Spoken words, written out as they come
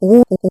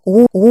Oh,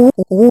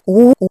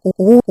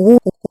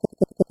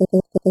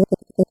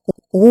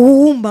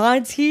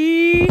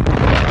 Monty.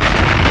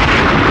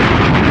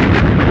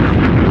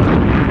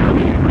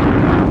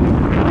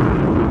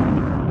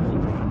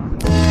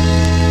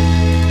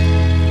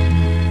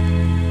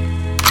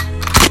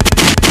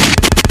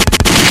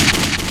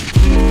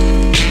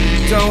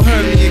 Don't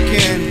hurt me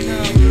again.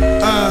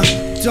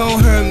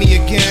 Don't hurt me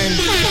again.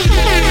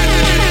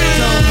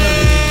 Don't hurt me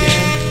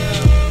again.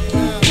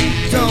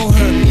 Don't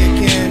hurt me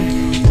again.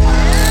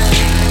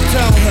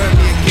 Don't hurt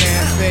me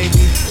again,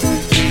 baby.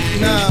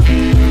 Nah.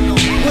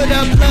 What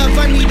up, love?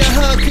 I need a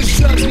hug, cause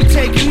drugs be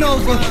taking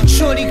over.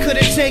 Shorty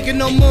couldn't take it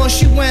no more,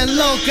 she went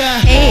loca.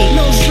 Hey.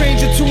 No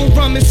stranger to a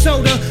rum and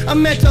soda. I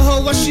met the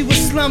hoe while she was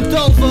slumped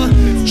over.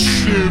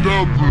 Shit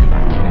up.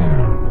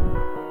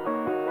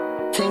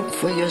 Think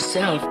for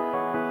yourself.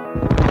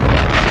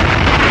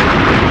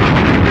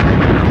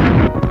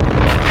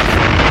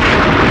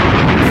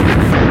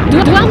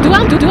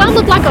 Do I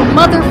look like a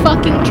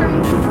motherfucking tree?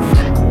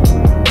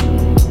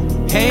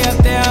 Hey up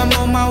there, I'm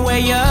on my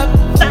way up.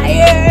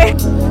 Fire!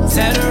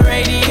 Tell the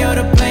radio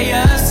to play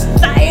us.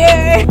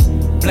 Fire!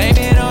 Blame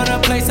it on the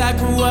place I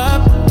grew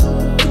up.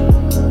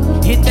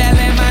 Hit that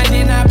landmine,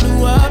 then I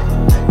blew up.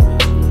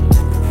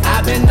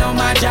 I've been on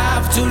my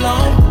job for too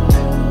long.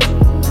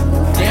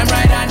 Damn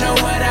right I know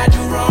what I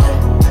do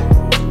wrong.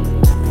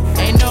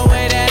 Ain't no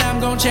way that I'm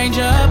gon' change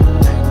up.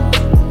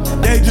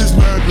 They just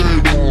mad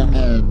they won't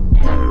know.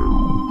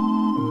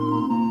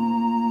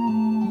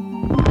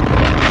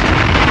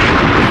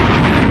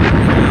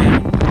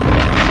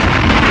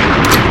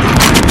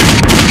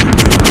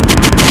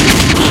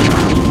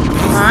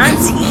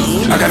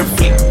 Monty. I got a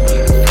freak. I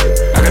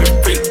got a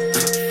freak.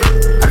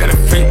 I got a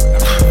freak.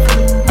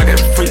 I got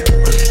a freak.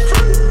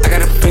 I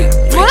got a freak.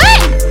 What?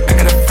 I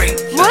got a freak.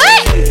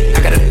 What? I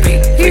got a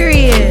freak.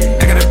 Period.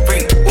 I got a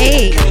freak.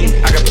 Hey.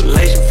 I got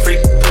Malaysian freak.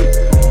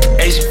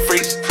 Asian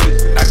freaks.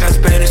 I got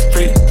Spanish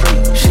freak.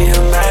 She a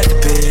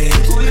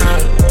masterpiece.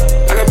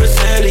 I got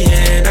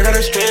Brazilian. I got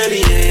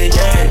Australian.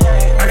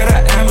 Yeah. I got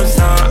an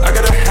Amazon. I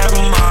gotta have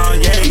them all.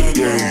 Yeah.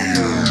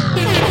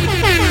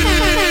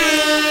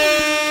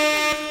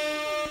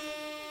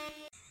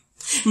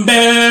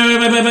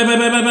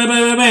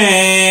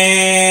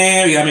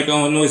 You gotta make your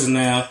own noises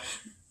now.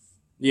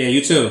 Yeah,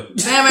 you too.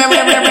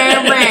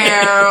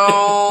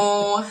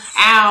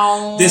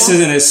 Ow. This is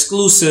an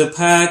exclusive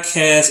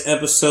podcast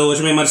episode. It's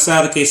your man, Monty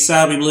Styles, aka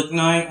Style People Look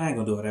Night. I ain't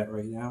gonna do all that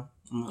right now.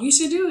 You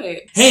should do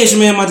it. Hey, it's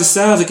your man, Monty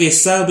Styles, aka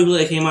Style People,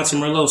 aka Monty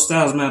Merlot.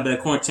 Styles, my bad,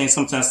 quarantine,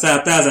 sometimes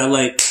style thighs. I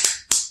like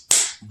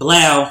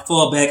blow,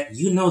 fall back.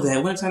 You know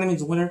that. Winter time, that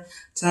means winter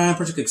time.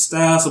 Perfect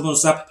style. So, boom,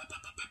 stop.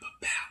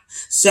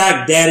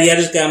 Sock daddy. I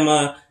just got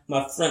my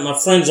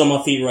friends on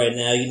my feet right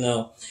now, you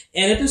know.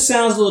 And if this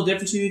sounds a little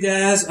different to you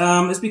guys,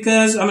 it's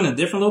because I'm in a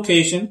different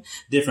location,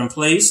 different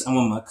place. I'm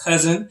with my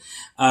cousin.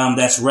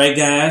 That's right,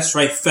 guys.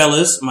 Right,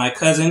 fellas. My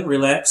cousin.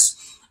 Relax.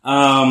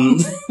 Yeah,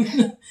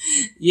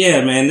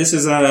 man. This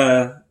is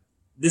a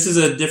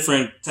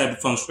different type of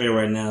feng shui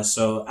right now.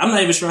 So I'm not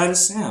even sure how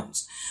this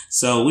sounds.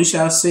 So we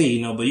shall see,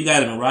 you know. But you guys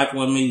have been rocking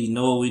with me. You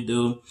know what we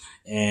do.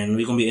 And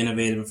we're going to be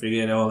innovative and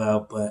figure it all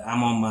out. But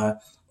I'm on my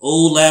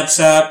old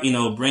laptop, you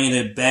know, bringing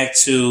it back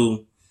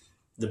to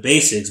the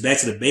basics, back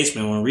to the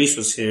basement when Reese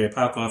was here,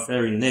 Popcorn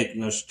Fairy, Nick,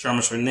 you know,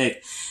 Charmers for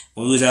Nick,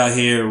 when we was out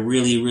here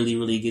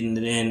really getting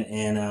it in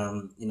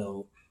and, you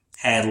know,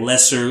 had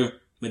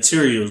lesser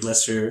materials,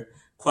 lesser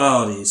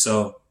quality.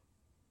 So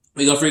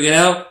we're going to figure it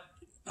out.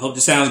 I hope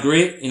this sounds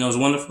great. You know, it's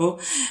wonderful.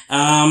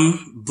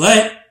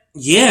 But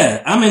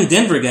yeah, I'm in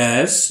Denver,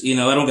 guys. You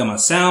know, I don't got my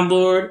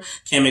soundboard,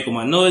 can't make all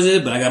my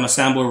noises, but I got my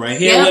soundboard right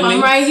here with me.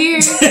 I'm right here.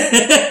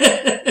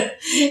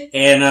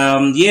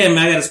 And, yeah, man,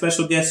 I got a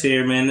special guest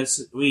here, man.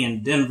 We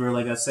in Denver,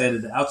 like I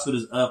said, the altitude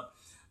is up.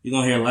 You're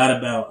going to hear a lot.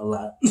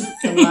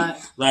 A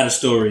lot of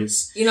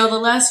stories. You know, the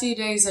last few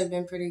days have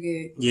been pretty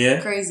good.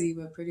 Yeah. Crazy,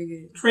 but pretty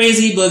good.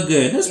 Crazy, but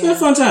good. It's been a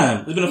fun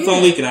time. It's been a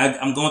fun weekend.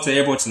 I'm going to the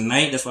airport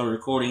tonight. That's why we're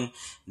recording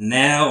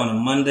now on a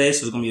Monday.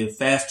 So it's going to be a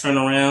fast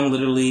turnaround.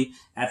 Literally,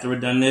 after we're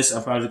done this,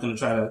 I'm probably going to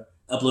try to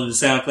upload it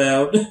to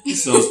SoundCloud.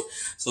 so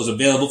it's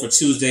available for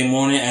Tuesday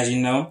morning, as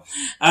you know.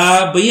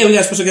 But yeah, we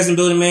got a special guest in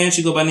the building, man.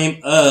 She go by name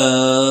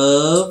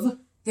of...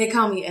 They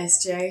call me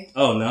SJ.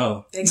 Oh,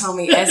 no. They call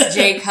me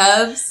SJ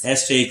Cubs.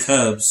 SJ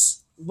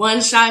Cubs.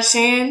 One Shot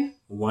Shan.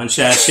 One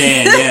Shot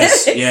Shan.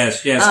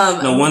 Yes.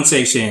 No, one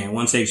take Shan.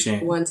 One take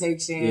Shan. One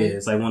take Shan. Yeah,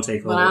 it's like one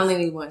take. But I only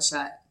need one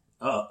shot.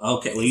 Oh,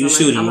 okay. Well, you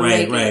shooting,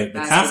 right.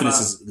 The confidence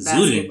is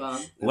exuding.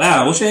 Basketball.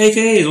 Wow, what's your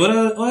AKAs?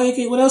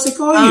 What else they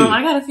call you?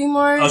 I got a few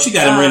more. Oh, she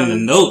got them written in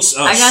the notes.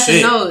 Oh, I got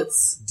shit. the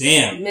notes.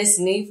 Damn. Miss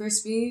Need for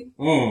Speed.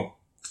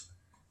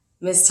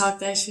 Miss Talk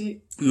That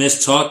Shit.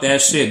 Miss Talk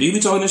That Shit. Do you be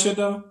talking that shit,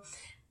 though?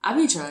 I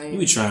be trying. You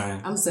be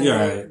trying. I'm saying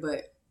it,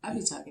 but I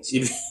be talking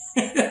shit.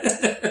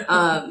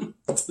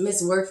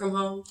 Miss Work From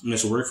Home.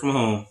 Miss Work From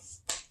Home.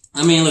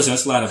 I mean, listen,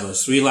 it's a lot of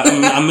us.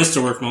 I missed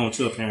to Work From Home,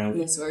 too,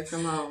 apparently. Miss Work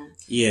From Home.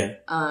 Yeah.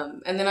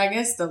 And then I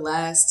guess the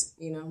last,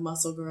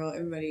 Muscle Girl.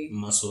 Everybody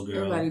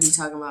be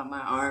talking about my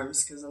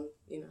arms because I'm,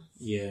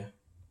 Yeah.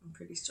 I'm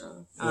pretty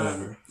strong.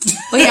 Whatever.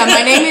 But yeah,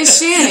 my name is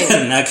Shannon.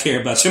 I do not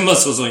care about your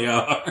muscles on your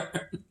arm.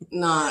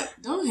 Nah,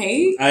 don't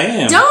hate. I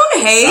am.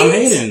 Don't hate. I'm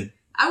hating.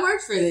 I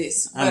worked for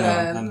this. I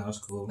But, know, it's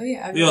cool. But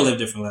yeah, we all live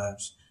different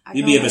lives.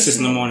 You be up at 6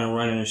 in the morning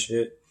running and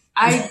shit.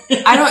 I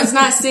don't. It's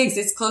not 6.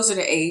 It's closer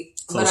to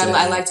 8. Closer but to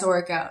I 8. like to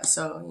work out.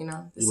 So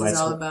this is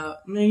all about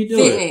you do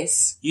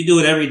fitness. You do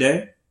it every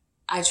day.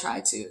 I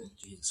try to.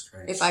 Jesus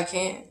Christ. If I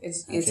can,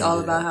 it's all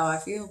about how I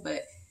feel.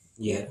 But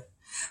yeah.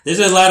 There's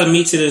a lot of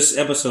meat to this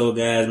episode,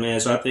 guys, man.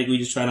 So I think we're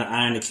just trying to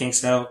iron the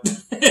kinks out.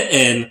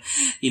 And,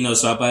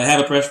 so if I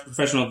have a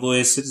professional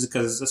voice, it's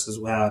because this is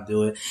how I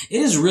do it.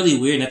 It is really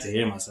weird not to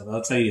hear myself.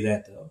 I'll tell you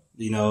that, though.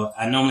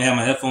 I normally have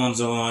my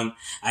headphones on.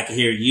 I can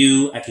hear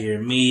you. I can hear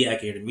me. I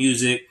can hear the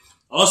music.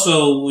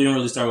 Also, we don't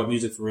really start with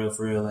music for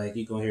real. Like,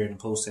 you can hear it in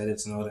post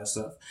edits and all that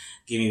stuff.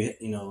 Give me,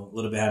 a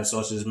little bit how the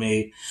sausage is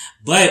made.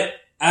 But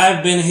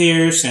I've been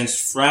here since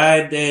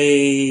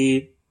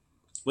Friday.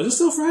 Was it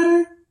still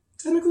Friday,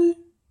 technically?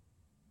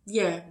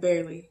 Yeah,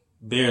 barely.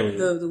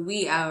 The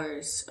wee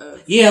hours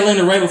of... Yeah, I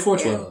landed right before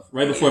 12.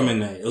 Right before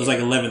midnight. It was like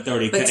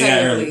 11:30. But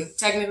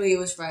technically it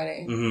was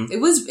Friday. Mm-hmm.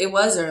 It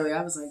was early.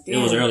 I was like, damn.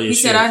 It was early. He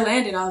said I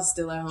landed. I was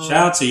still at home.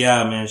 Shout out to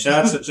y'all, man.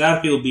 Shout out to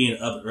people being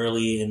up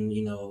early and,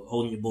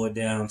 holding your boy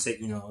down.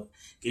 Get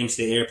him to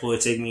the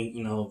airport. Take me,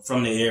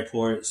 from the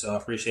airport. So I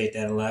appreciate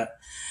that a lot.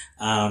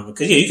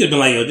 Cause you could have been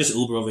like, yo, just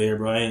Uber over here,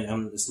 bro.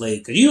 It's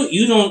late. Cause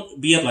you don't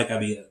be up like I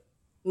be up.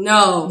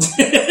 No.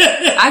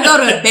 I go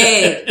to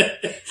bed.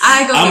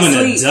 I'm to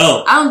sleep.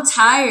 Adult. I'm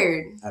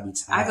tired. I be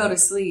tired. I go to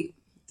sleep.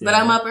 Damn. But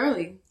I'm up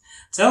early.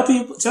 Tell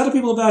the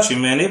people about you,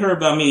 man. They've heard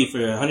about me for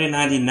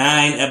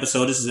 199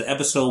 episodes. This is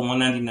episode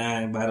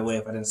 199, by the way,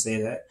 if I didn't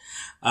say that.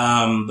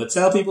 But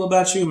tell people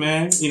about you,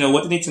 man.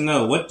 What they need to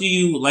know. What do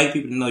you like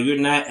people to know? You're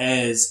not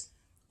as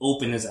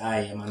open as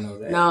I am. I know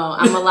that. No,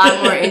 I'm a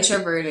lot more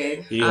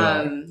introverted. You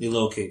are. You're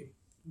low key.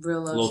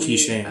 Real low key. Low key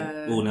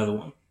Shannon. Ooh, another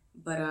one.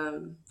 But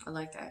I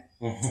like that.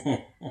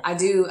 I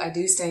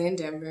do stay in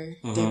Denver,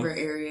 Denver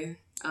area.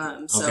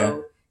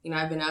 So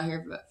I've been out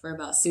here for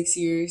about 6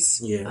 years.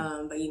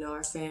 Yeah. But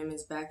our fam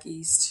is back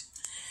east.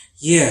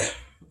 Yeah.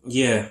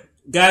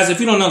 Guys,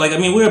 if you don't know,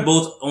 we're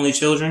both only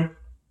children.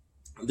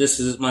 This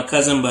is my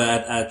cousin,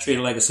 but I treat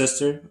her like a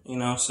sister.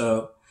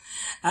 So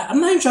I'm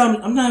not even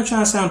trying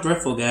to sound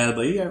threatful, guys,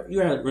 but you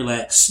gotta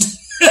relax.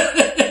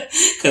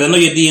 Cause I know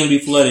your DM be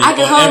flooded. I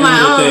can hold my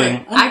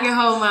own. I can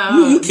hold my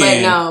own. You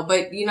can.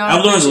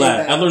 I've learned a lot.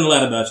 I've learned a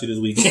lot about you this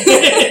week.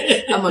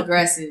 I'm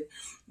aggressive,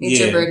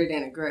 introverted,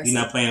 and aggressive.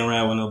 You're not playing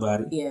around with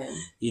nobody.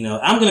 Yeah.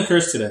 I'm gonna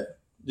curse to that.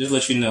 Just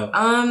let you know.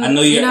 I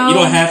know you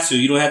don't have to.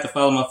 You don't have to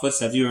follow my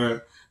footsteps. You're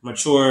a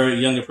mature,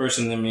 younger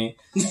person than me.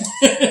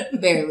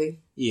 Barely.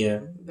 Yeah.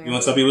 Barely. You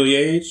want to tell people your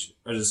age?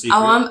 Or is it secret?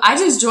 I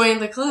just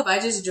joined the club. I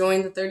just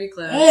joined the 30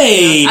 club.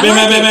 Hey! I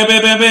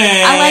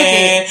like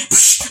it.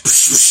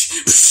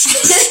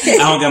 I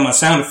don't got my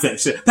sound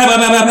effects. I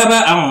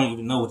don't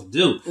even know what to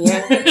do.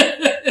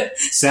 Yeah.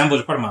 Sound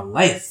was a part of my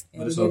life.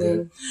 But it's all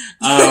good.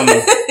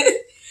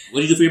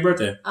 What did you do for your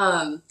birthday?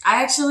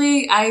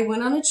 I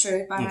went on a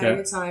trip. I had a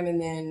good time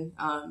and then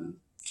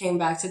came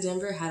back to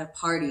Denver, had a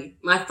party.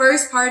 My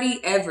first party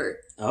ever.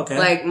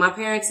 Okay. My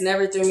parents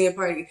never threw me a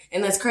party.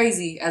 And that's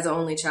crazy as an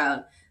only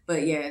child.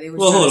 But yeah, they were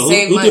trying to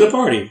save money. Who threw the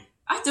party?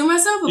 I threw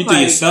myself a party. You threw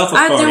yourself a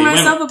party? I threw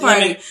myself a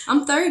party.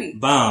 I'm 30.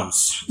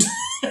 Bombs.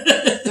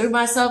 Threw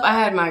myself. I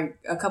had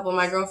a couple of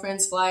my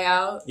girlfriends fly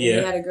out. And we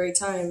had a great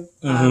time.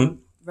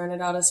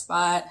 Rented out a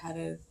spot, had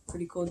a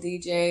pretty cool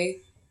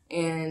DJ.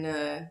 And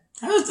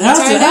how's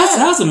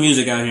the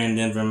music out here in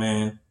Denver,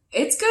 man?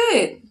 It's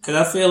good. Cause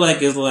I feel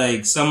like it's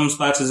like some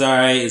spots is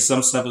alright and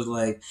some stuff is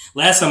like,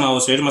 last time I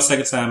was here, this is my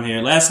second time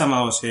here. Last time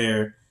I was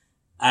here,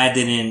 I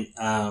didn't,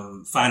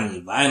 find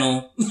any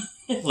vinyl.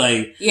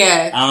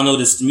 I don't know,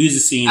 this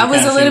music scene. I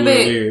was a little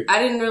bit, weird. I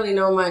didn't really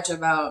know much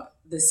about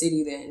the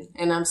city then.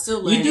 And I'm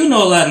still learning. You do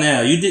know a lot now.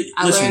 You did.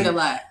 I learned a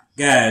lot.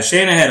 Guys,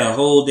 Shannon had a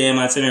whole damn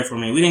itinerary for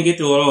me. We didn't get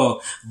through it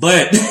all,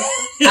 but.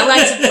 I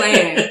like to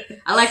plan.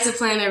 I like to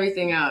plan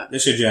everything out.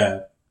 That's your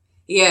job.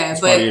 Yeah, That's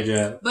part of your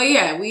job. But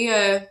yeah, we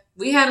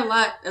had a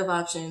lot of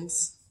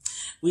options.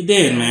 We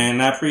did,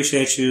 man. I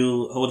appreciate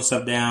you holding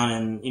stuff down.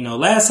 And,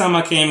 last time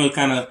I came, we were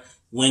kind of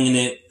winging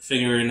it,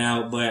 figuring it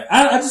out. But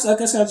I just,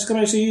 like I said, I just come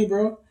here to see you,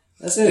 bro.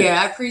 That's it.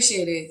 Yeah, I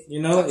appreciate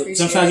it.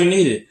 Sometimes you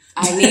need it.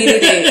 I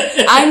needed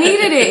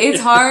it. It's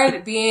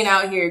hard being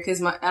out here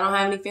because I don't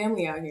have any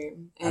family out here.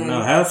 And I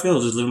know how it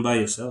feels just living by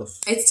yourself.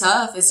 It's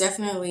tough. It's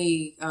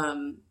definitely,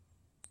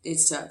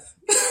 it's tough.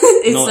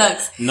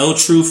 Sucks. No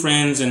true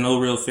friends and no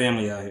real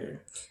family out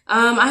here.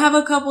 I have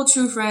a couple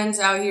true friends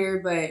out here,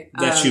 but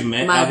that you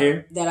met out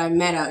here. That I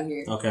met out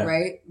here. Okay.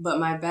 Right, but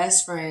my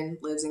best friend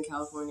lives in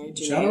California.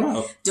 Janae. Shout her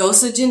out.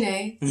 Dosa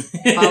Janae.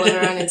 Follow her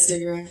on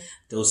Instagram.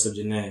 Dosa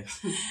Janae.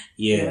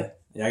 Yeah,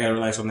 I gotta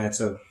relax on that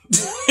too.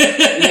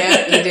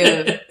 Yeah,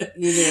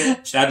 you do.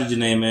 Shout out to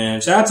Janae, man.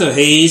 Shout out to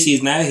Hayes.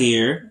 He's not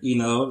here.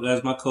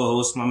 That's my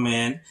co-host, my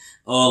man.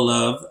 All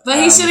love. But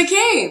he should have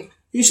came.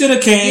 He should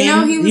have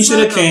came. He should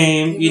have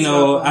came.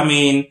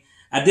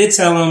 I did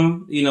tell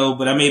him,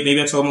 but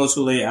maybe I told him a little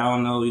too late. I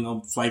don't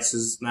know. Flights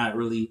is not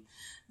really.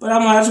 But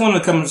I just wanted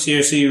to come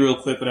here, see you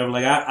real quick, whatever.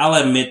 Like I'll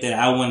admit that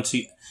I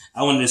wanted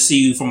to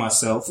see you for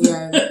myself.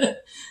 Yeah.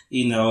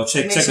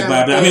 Check the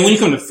vibe. I mean, when you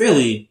come to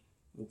Philly,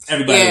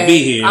 everybody will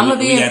be here. I'm gonna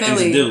be in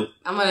Philly.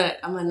 I'm gonna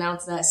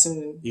announce that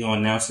soon. You gonna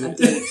announce it?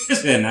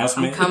 It's an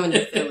announcement. I'm coming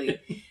to Philly.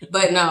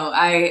 But no,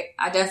 I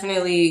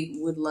definitely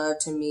would love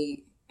to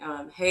meet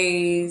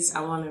Hayes.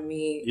 I want to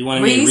meet. You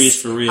want to meet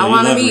Reese for real? I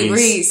want to meet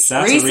Reese.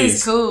 Reese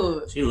is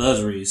cool. She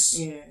loves Reese.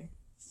 Yeah.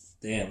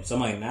 Damn,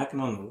 somebody knocking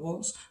on the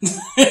walls.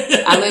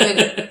 I live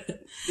in.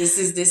 This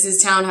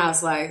is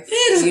townhouse life.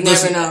 You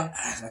never know.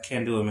 I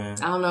can't do it, man.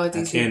 I don't know what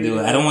these people can't do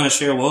it. I don't want to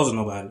share walls with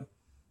nobody.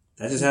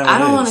 That's just how it is. I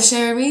don't want to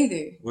share them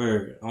either.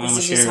 Word. I don't want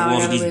to share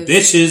walls with these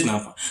bitches.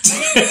 No.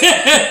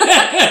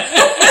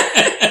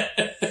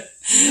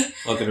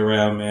 Fucking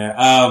around,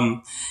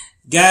 man.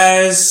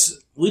 Guys,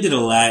 we did a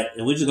lot,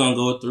 and we're just gonna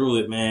go through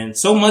it, man.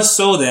 So much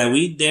so that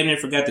we damn near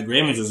forgot the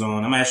Grammys was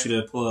on. I'm actually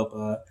gonna pull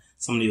up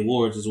some of the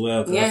awards as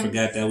well, because I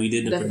forgot that we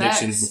did the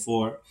predictions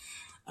before.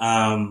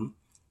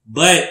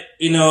 But,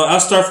 I'll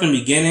start from the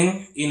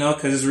beginning,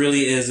 because it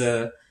really is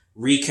a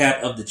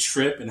recap of the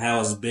trip and how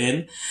it's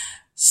been.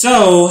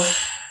 So,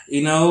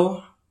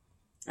 I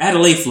had a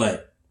late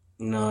flight.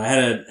 I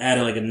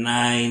had like a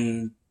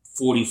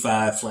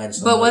 9:45 flight or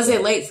something. But was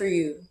it late for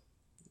you?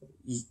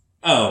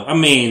 Oh, I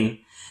mean,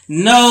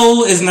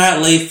 no, it's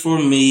not late for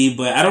me,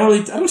 but I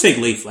don't take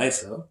late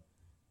flights though.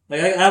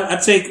 Like I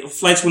take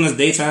flights when it's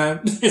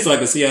daytime so I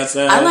can see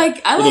outside. I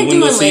like doing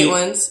late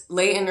ones,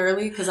 late and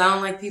early, because I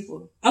don't like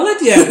people. I like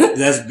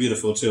that's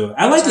beautiful too.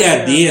 I like the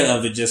idea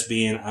of it just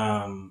being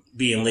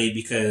late,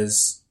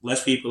 because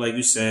less people, like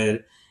you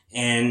said,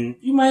 and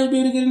you might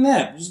be able to get a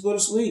nap, just go to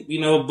sleep,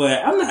 But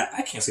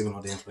I can't sleep on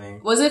no damn plane.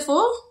 Was it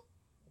full?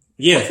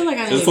 Yeah, I feel like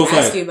I didn't even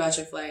ask you about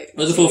your flight. It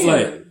was a full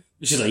flight.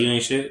 She's like, you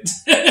ain't shit.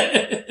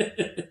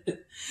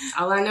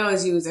 All I know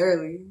is you was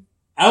early.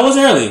 I was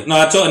early. No,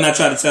 I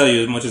tried to tell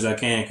you as much as I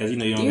can, because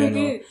you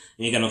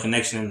ain't got no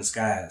connection in the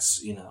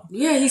skies.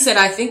 Yeah, he said,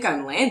 I think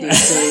I'm landing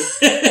soon.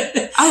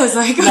 I was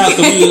like, okay. No,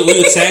 because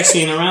we were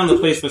taxiing around the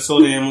place for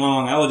so damn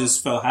long. I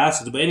just felt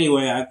hostage. But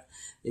anyway,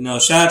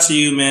 shout out to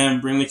you, man.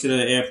 Bring me to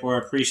the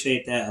airport.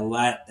 Appreciate that a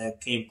lot. That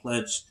came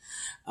clutch.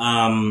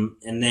 And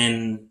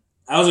then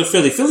I was in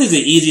Philly. Philly's the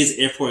easiest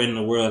airport in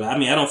the world. I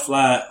mean, I don't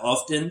fly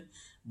often,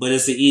 but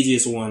it's the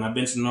easiest one. I've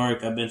been to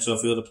Newark. I've been to a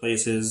few other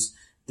places.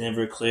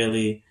 Denver,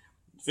 clearly.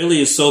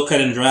 Philly is so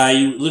cut and dry.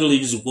 You literally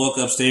just walk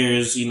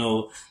upstairs,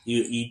 you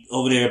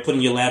over there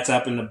putting your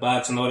laptop in the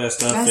box and all that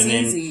stuff. That's and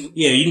then,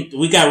 easy.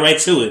 We got right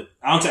to it.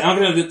 I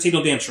don't take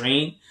no damn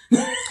train.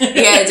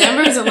 Yeah,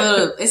 Denver's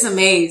it's a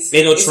maze.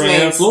 Ain't no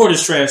train.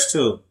 Florida's trash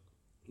too.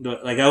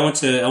 Like I went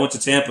to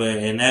Tampa,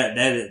 and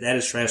that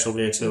is trash over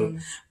there too.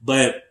 Mm.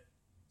 But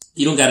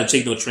you don't got to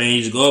take no train.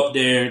 You just go up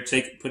there,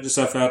 put your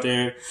stuff out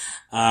there. It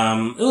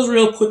was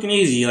real quick and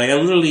easy. Like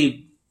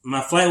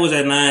my flight was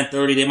at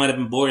 9:30. They might have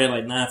been boarded at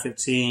like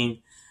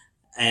 9:15,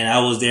 and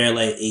I was there at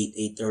like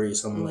 8:30 or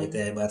something like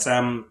that. By the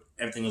time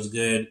everything was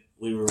good,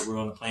 we were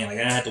on the plane. Like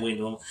I didn't have to wait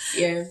no.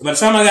 Yeah. By the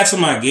time I got to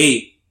my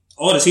gate,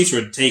 all the seats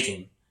were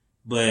taken,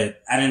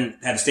 but I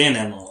didn't have to stand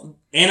that long.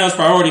 And I was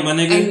priority, my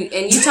nigga.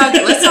 And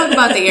let's talk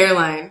about the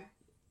airline.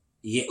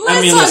 Yeah,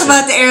 let's talk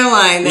about the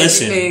airline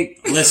that you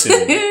picked.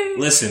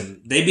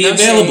 Listen. They be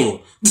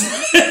available.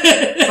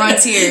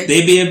 Frontier.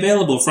 They be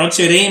available.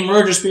 Frontier, they ain't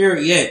merged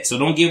Spirit yet, so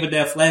don't give it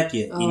that flack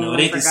yet. It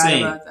ain't the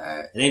same.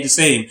 It ain't the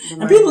same.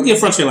 And people give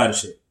Frontier a lot of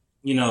shit.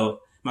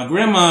 My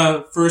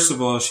grandma, first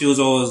of all, she was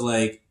always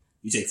like,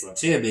 you take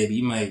Frontier, baby,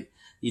 you might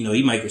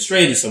get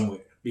stranded somewhere.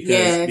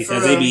 Because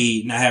they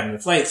be not having the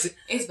flights.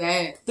 It's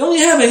bad. They only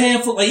have a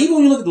handful. Like, even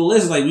when you look at the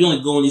list, like, we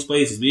only go in these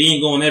places. We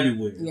ain't going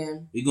everywhere. Yeah.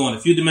 We going a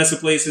few domestic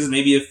places,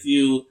 maybe a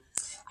few.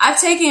 I've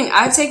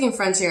taken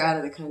Frontier out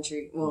of the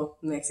country. Well,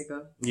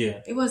 Mexico.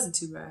 Yeah. It wasn't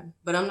too bad,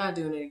 but I'm not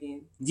doing it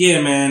again.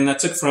 Yeah, man. I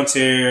took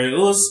Frontier. It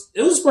was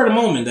part of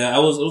the moment that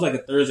it was like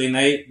a Thursday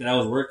night that I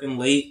was working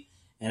late,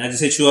 and I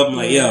just hit you up and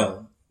like,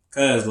 yo,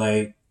 cuz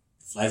like,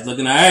 flight's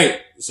looking alright.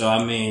 So,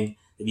 I mean,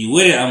 if you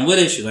with it, I'm with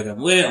it. She's like, I'm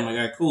with it. I'm like,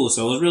 all right, cool.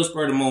 So it was real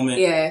spur of the moment.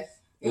 Yeah.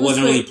 It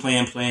wasn't really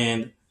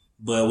planned,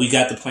 but we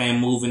got the plan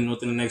moving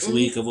within the next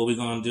week of what we're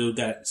going to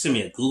do. Send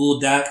me a Google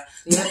Doc.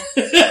 Yep.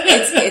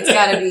 It's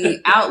got to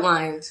be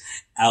outlined.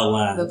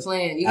 The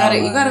plan. You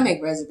gotta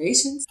make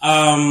reservations.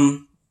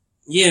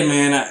 Yeah,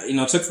 man.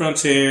 I took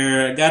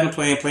Frontier. I got in the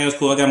plane. Plane was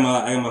cool. I got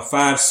my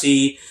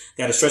 5C.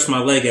 Got to stretch my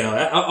leg out.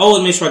 I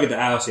always make sure I get the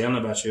aisle seat. I don't know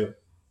about you.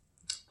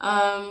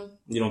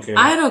 You don't care?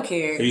 I don't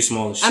care. You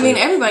small as shit. I mean,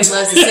 everybody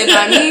loves to sit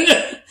by me.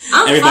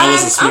 I'm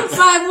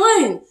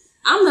 5'1".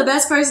 I'm the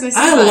best person to sit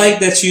by. I like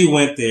that you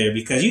went there,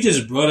 because you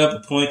just brought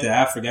up a point that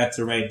I forgot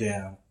to write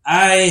down.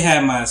 I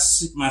had my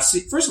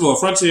seat. First of all,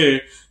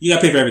 Frontier, you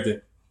gotta pay for everything.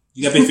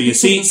 You gotta pay for your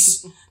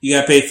seats. You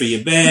gotta pay for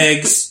your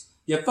bags.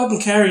 Your fucking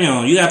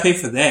carry-on. You gotta pay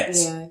for that.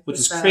 Yeah, which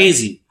is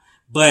crazy.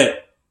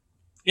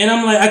 And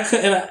I'm like, I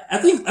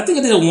think I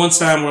did it one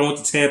time where I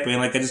went to Tampa, and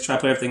like I just tried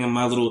to put everything in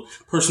my little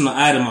personal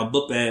item, my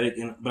book bag,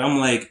 but I'm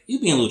like, you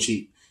being a little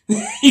cheap.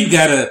 you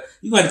gotta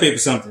pay for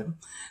something.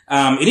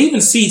 And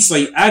even seats,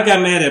 like, I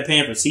got mad at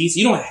paying for seats.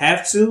 You don't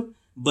have to,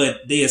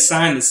 but they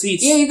assign the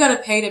seats. Yeah, you gotta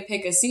pay to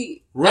pick a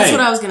seat. Right. That's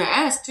what I was gonna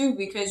ask too,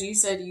 because you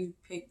said you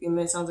picked, and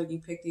it sounds like you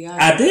picked the aisle.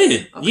 I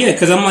did. Okay. Yeah,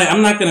 because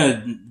I'm not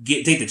gonna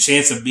take the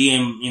chance of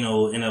being,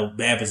 in a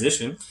bad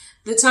position.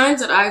 The times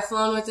that I've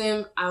flown with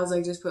him, I was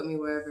like, just put me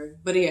wherever.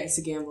 But yeah, it's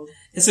a gamble.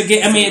 It's a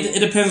game. I mean, it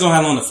depends on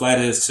how long the flight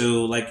is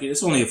too. Like,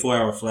 it's only a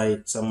 4-hour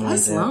flight, something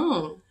That's like that. That's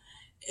long.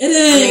 It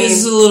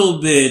is a little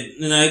bit.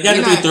 It got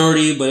to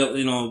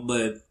 3:30,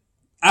 but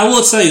I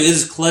will tell you, it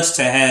is clutch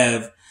to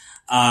have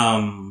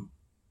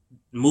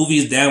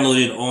movies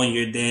downloaded on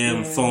your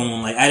damn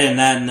phone. Like, I did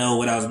not know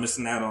what I was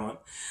missing out on.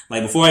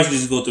 Like, before I used to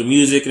just go through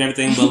music and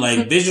everything, but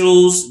like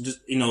visuals, just,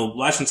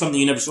 watching something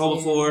you never saw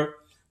before,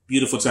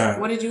 beautiful time.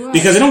 What did you watch?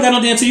 Because they don't got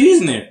no damn TVs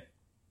in there.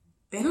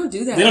 They don't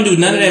do that. They don't do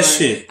none of that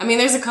shit. I mean,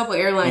 there's a couple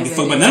airlines that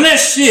but none of that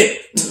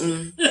shit.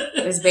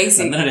 It's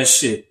basic. None of that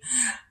shit.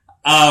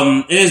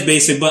 It is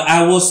basic, but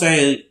I will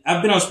say,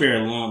 I've been on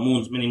Spirit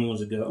many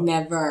moons ago.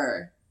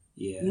 Never.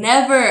 Yeah.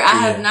 Never. I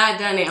have not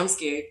done it. I'm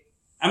scared.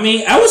 I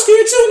mean, I was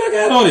scared too when I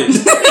got on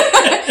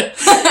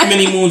it.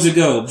 Many moons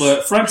ago.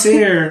 But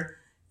Frontier,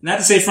 not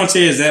to say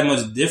Frontier is that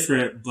much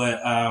different, but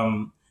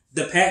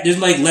there's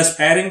like less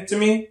padding to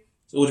me,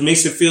 so which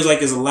makes it feel like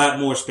there's a lot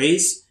more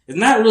space. It's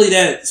not really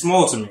that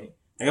small to me.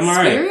 Like, I'm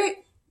alright. Spirit?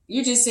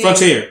 You just said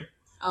Frontier.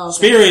 Oh, okay.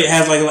 Spirit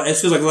has it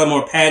feels like a lot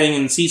more padding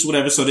and seats,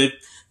 whatever, so they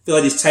feel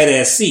like these tight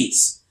ass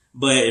seats.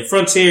 But at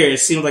Frontier, it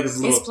seems like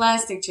it's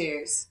plastic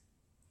chairs.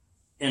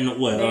 And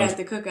what? They got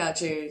the cookout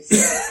chairs.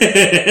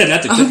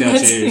 Not the cookout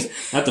chairs.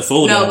 Not the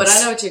fold outs. No, but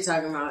I know what you're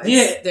talking about.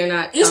 They're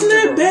not. It's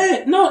not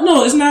bad.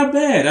 No, it's not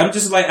bad. I'm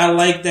just like, I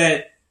like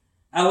that.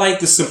 I like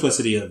the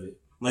simplicity of it.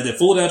 Like, the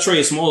fold out tray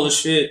is small as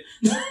shit.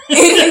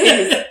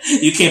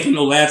 You can't put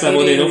no laptop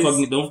on there.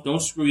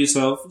 Don't screw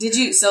yourself. What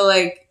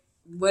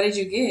did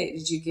you get?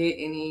 Did you get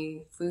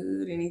any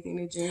food, anything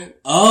to drink?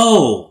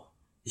 Oh,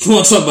 you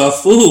want to talk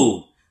about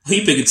food?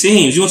 You picking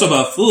teams. You want to talk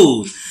about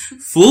food?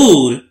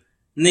 Food,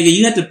 nigga,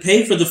 you have to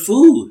pay for the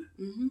food.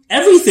 Mm-hmm.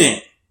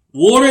 Everything.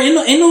 Water, ain't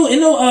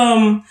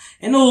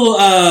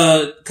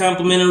no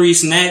complimentary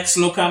snacks,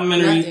 no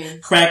complimentary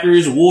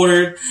crackers,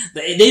 water.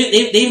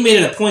 They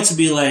made it a point to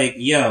be like,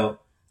 yo,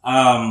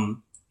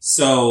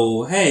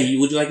 so, hey,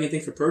 would you like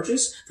anything for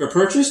purchase? For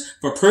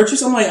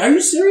purchase? I'm like, are you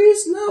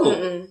serious? No.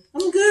 Mm-mm.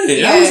 I'm good.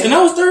 Yeah.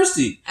 I was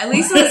thirsty. At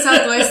least on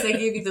Southwest, they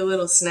give you the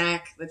little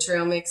snack, the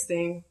trail mix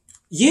thing.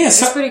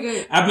 Yes. It's pretty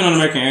good. I've been on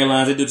American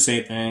Airlines. They do the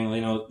same thing.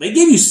 They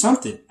give you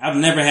something. I've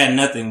never had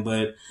nothing,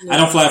 but I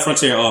don't fly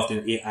Frontier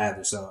often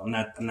either, so I'm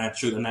not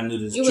new to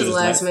this. It was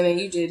last minute.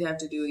 You did have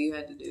to do what you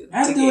had to do. I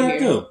had to do what I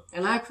do.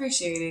 And I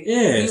appreciate it.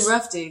 Yes. You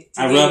roughed it.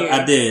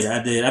 I did.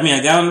 I mean,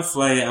 I got on the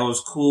flight. I was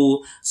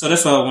cool. So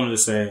that's what I wanted to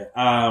say.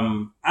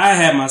 I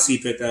had my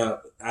seat picked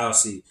out. I'll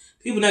see.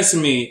 People next to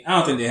me, I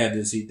don't think they had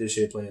this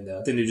shit planned out.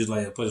 I think they just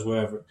like push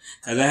wherever.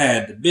 Cause I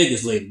had the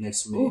biggest lady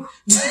next to me.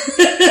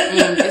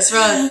 It's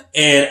rough.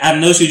 And I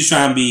know she was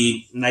trying to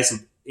be nice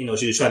and,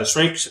 she was trying to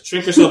shrink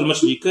herself as much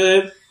as she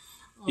could.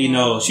 She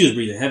was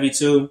breathing heavy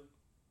too.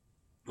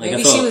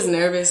 Maybe she was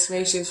nervous.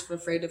 Maybe she was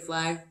afraid to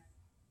fly.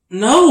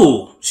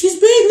 No, she's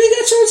big, nigga.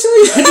 I'm trying to tell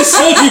you. I just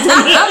told you.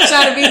 I'm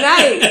trying to be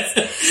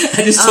nice.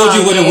 I just told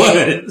you what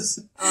it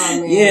was.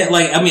 Oh, man. Yeah,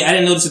 I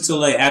didn't notice it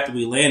until after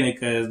we landed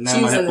because now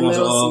my headphones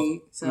are off.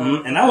 Seat, so.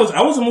 Mm-hmm. And I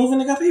wasn't moving.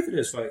 Nigga, I paid for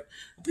this fight.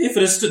 I paid for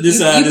this. You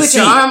put seat.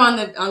 your arm on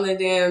the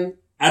damn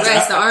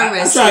rest. The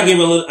armrest. I try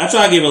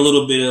to give her a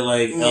little bit of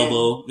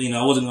elbow.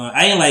 I wasn't going.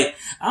 I don't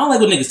like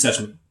when niggas touch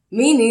me.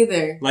 Me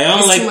neither. I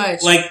don't too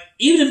much.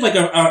 Even if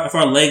if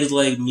our legs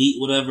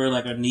meet whatever,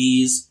 our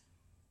knees.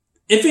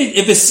 If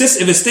it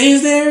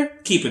stays there,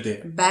 keep it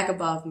there. Back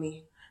above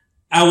me.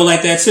 I would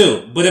like that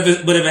too. But if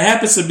it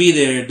happens to be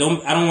there, I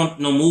don't want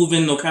no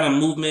moving, no kind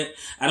of movement.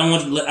 I don't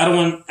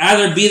want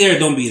either be there or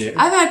don't be there.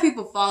 I've had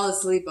people fall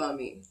asleep on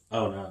me.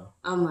 Oh no.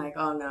 I'm like,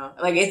 oh no.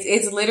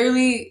 It's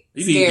literally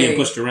you be scary. getting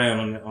pushed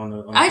around on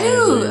the I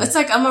do. It's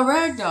like I'm a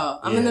rag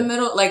doll. I'm in the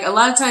middle. A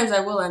lot of times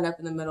I will end up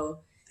in the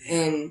middle.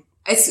 And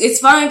it's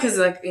fine because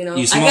I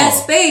got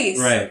space,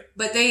 right?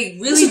 But they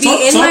really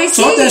in my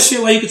seat. Talk that shit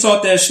while you can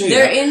talk that shit.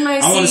 They're in my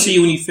seat. I want to see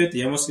you when you're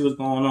 50. I want to see what's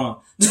going on.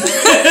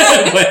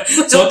 But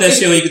talk that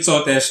shit while you can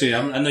talk that shit.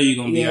 I know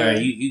you're gonna be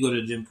alright. You go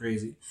to the gym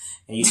crazy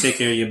and you take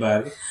care of your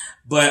body.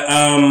 But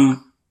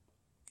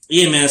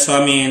yeah, man.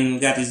 So I mean,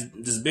 got this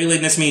big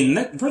lady next to me.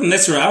 The person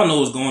next to her, I don't know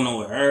what's going on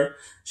with her.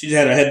 She just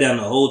had her head down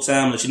the whole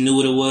time, she knew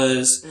what it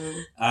was.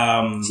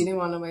 She didn't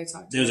want nobody to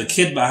talk to her. There was a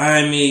kid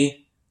behind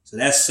me, so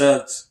that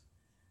sucked.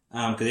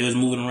 Cause they was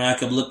moving around,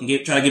 kept looking,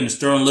 try to give him a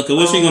stern look.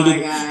 What's she gonna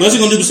do? What's she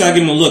gonna do besides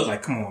give him a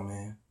look? Come on,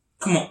 man.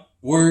 Come on.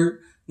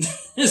 Word.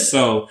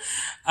 So,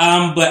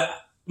 but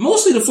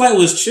mostly the flight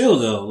was chill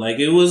though.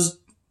 It was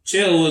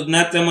chill. It was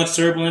not that much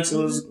turbulence.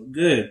 It was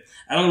good.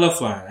 I don't love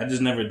flying. I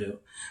just never do.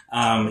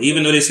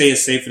 Even though they say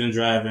it's safer than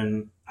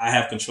driving, I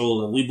have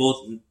control of it. We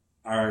both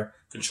are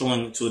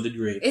controlling to a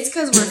degree. It's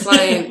cause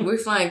we're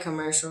flying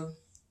commercial.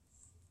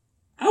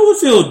 I would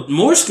feel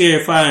more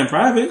scared flying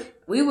private.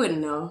 We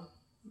wouldn't know.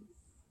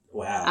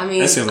 Wow. I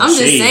mean, I'm just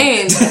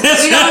saying.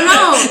 We don't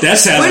know. That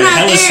sounds We're like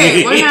not there.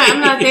 shady. I'm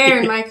not there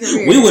in my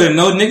career. We would have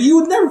known, nigga. You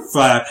would never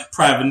fly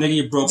private, nigga.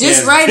 You broke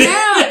just ass. right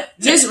now.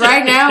 Just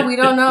right now, we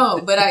don't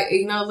know. But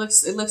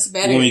it looks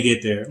better when we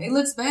get there. It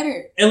looks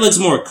better. It looks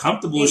more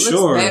comfortable. It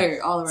sure. looks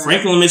better all around.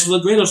 Franklin makes it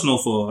look great on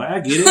Snowfall. I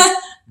get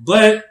it,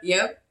 but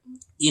yep.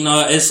 You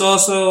know, it's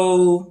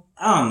also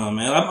I don't know,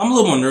 man. I'm a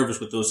little more nervous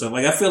with those stuff.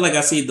 Like I feel like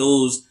I see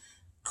those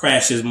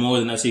crashes more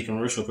than I see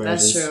commercial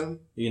crashes. That's true.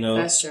 You know,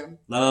 that's true.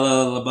 La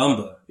la la la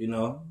bumba. You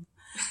know,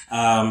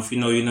 if you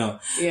know, you know.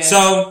 Yeah.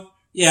 So.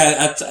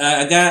 Yeah,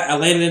 I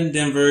landed in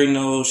Denver, you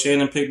know,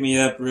 Shannon picked me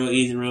up real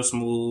easy, real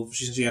smooth.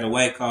 She had a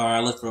white car.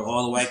 I looked for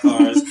all the white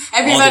cars.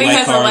 Everybody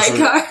has a white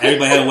car.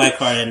 Everybody had a white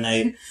car that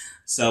night.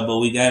 So, but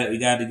we got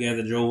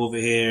together, drove over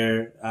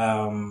here,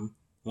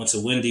 went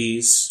to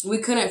Wendy's. We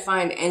couldn't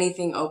find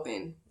anything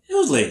open. It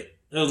was late.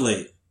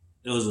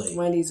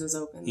 Wendy's was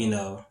open. You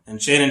know,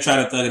 and Shannon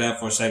tried to thug it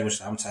out for a second,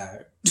 which I'm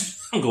tired.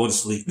 I'm going to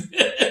sleep.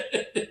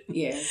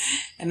 Yeah.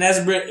 And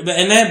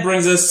that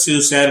brings us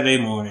to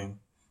Saturday morning.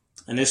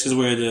 And this is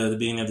where the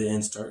beginning of the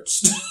end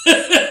starts.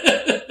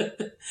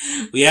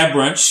 We had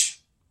brunch.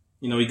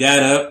 You know, we got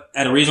up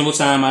at a reasonable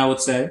time, I would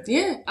say.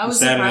 Yeah, I was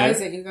surprised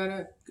that you got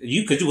up.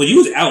 You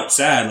was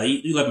outside.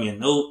 Like you left me a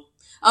note.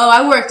 Oh,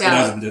 I worked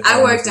out.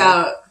 I worked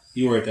out.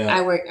 You worked out.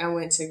 I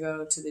went to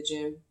go to the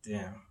gym.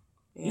 Damn.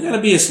 Yeah. You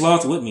gotta be a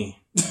sloth with me.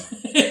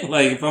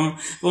 Like if I'm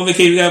on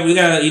vacation, we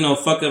gotta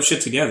fuck up shit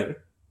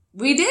together.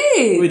 We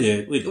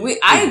did.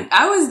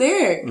 I was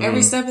there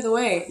every step of the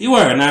way. You were,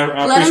 and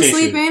I let him appreciate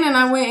sleep you. in, and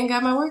I went and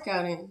got my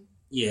workout in.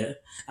 Yeah,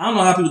 I don't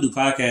know how people do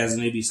podcasts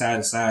and they be side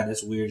to side.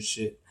 That's weird as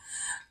shit.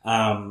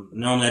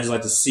 Normally I just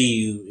like to see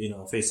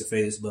you, face to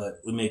face, but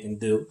we making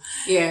do.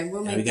 Yeah,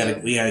 we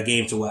got a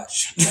game to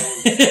watch.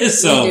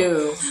 So, we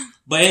do.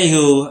 But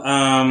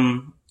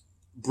anywho,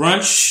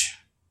 brunch.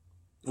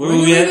 Where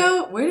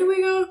did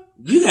we go?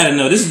 You gotta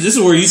know. This is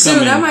where you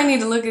come in. I might need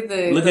to look at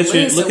the look at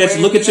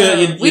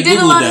your we did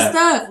Google a lot Doc. of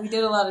stuff. We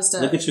did a lot of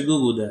stuff. Look at your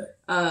Google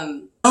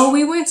Doc.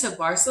 We went to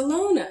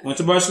Barcelona.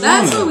 That's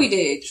what we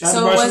did.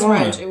 So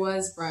it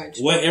was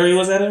brunch. What area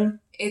was that in?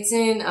 It's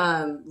in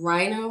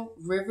Rhino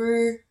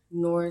River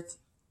North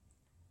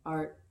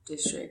Art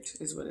District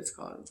is what it's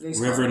called.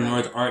 River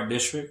North Art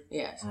District?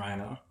 Yes.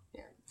 Rhino.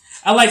 Yeah.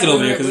 I like it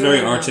over there because it's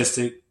very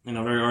artistic.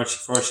 Very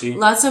artsy-fartsy.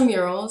 Lots of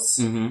murals.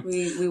 Mm-hmm.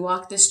 We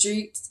walked the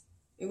streets.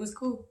 It was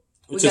cool.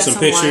 We took some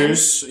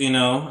pictures,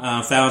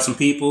 found some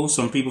people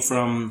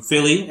from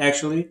Philly,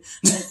 actually.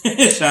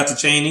 Shout out to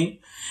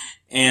Cheney.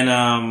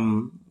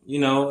 And,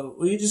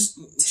 we just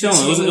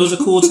chilling. It was a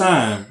cool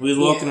time. We was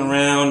walking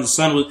around.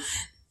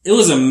 It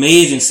was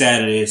amazing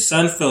Saturday. The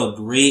sun felt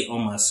great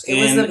on my skin.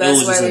 It was the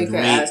best weather you could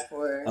ask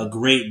for. A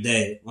great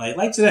day.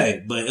 Like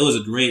today. But it was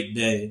a great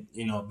day.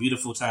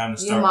 Beautiful time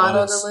to start. You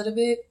modeled a little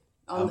bit?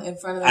 In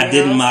front of the I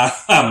didn't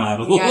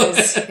model. He got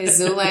his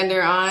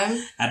Zoolander on.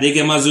 I did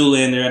get my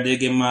Zoolander. I did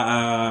get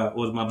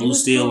my blue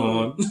steel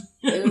on.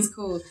 It was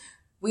cool.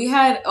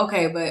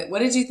 But what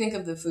did you think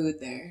of the food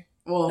there?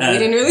 Well, we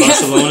didn't really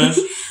Barcelona. have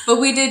food,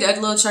 but we did a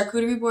little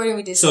charcuterie board and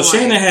we did. So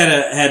Shannon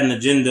had an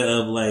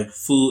agenda of like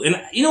food,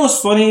 and you know what's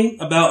funny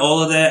about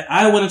all of that?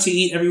 I wanted to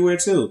eat everywhere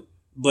too,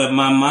 but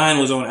my mind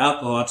was on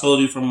alcohol. I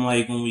told you from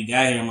like when we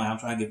got here, I'm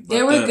trying to get fucked up.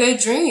 There were good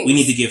drinks. We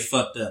need to get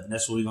fucked up, and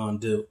that's what we're gonna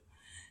do.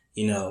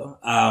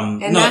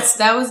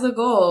 That was the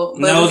goal.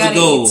 But that was the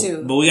goal. Eat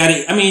too. But we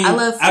gotta eat. I mean, I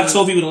love food. I've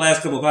told people the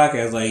last couple of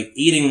podcasts, like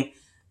eating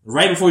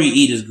right before you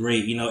eat is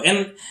great,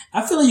 and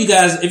I feel like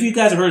if you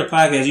guys have heard the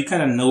podcast, you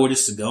kind of know where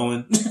this is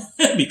going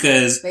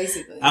because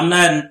basically I'm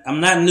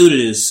not new to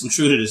this. I'm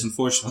true to this,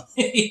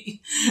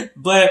 unfortunately.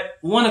 But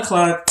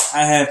 1:00,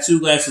 I have 2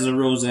 glasses of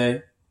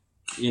rosé.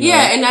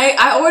 Yeah, and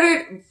I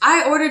ordered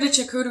a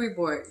charcuterie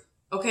board.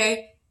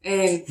 Okay,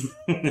 and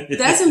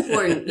that's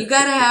important. You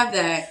gotta have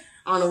that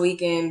on a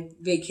weekend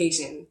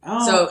vacation.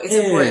 So it's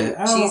important.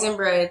 Cheese and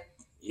bread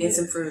and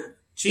some fruit.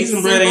 Cheese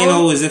and bread ain't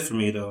always it for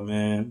me though,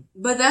 man.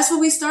 But that's what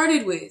we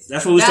started with.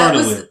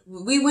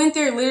 We went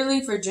there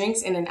literally for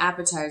drinks and an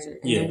appetizer.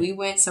 And then we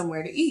went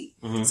somewhere to eat.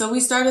 Mm-hmm. So we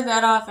started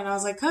that off and I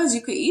was like, cuz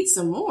you could eat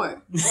some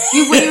more.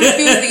 You wouldn't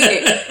refuse to eat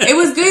it. It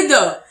was good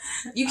though.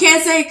 You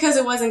can't say cuz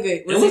it wasn't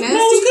good. Was it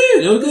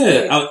nasty? No, it was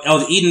good. I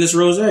was eating this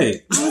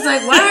rosé. I was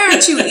like, why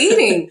aren't you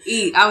eating?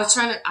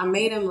 I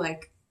made him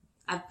like,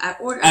 I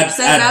ordered.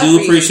 I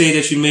do appreciate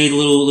that you made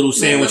little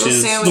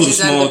sandwiches. Little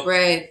out of the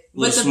bread.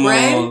 But the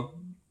bread,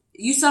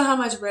 you saw how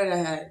much bread I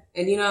had.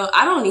 And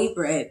I don't eat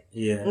bread.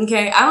 Yeah.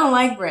 Okay? I don't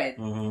like bread.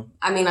 Mm-hmm.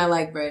 I mean, I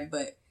like bread,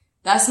 but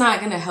that's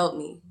not going to help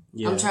me.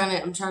 Yeah. I'm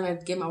trying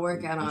to get my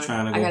workout on.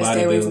 I got to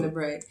stay away from the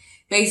bread.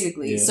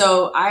 Basically. Yeah.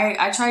 So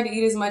I tried to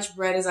eat as much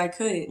bread as I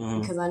could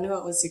because I knew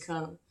it was to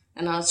come.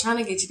 And I was trying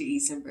to get you to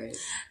eat some bread.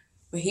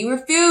 But he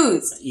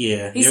refused.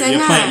 Yeah. He said,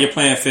 nah. Your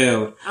plan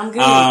failed. I'm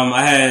good.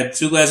 I had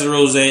 2 glasses of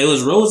rosé. It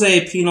was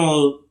rosé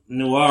Pinot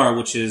Noir,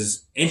 which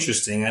is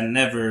interesting. I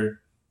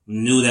never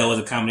knew that was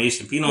a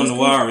combination. Pinot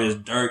Noir is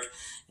dark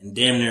and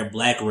damn near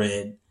black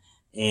red.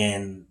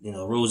 And,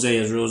 rosé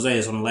is rosé.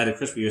 It's on the lighter,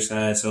 crispier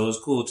side. So it was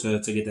cool to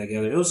get that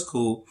together. It was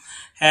cool.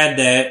 Had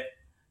that.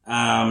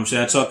 Should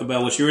I talk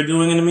about what you were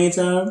doing in the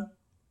meantime?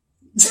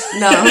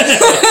 No.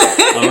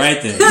 All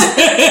right then.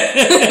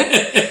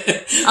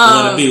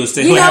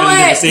 You know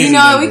what? You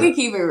know we can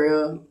keep it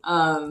real.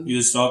 You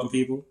was stalking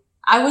people?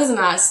 I was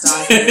not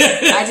stalking.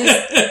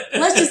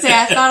 Let's just say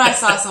I thought I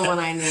saw someone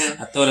I knew.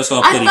 I thought I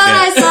saw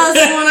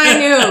someone I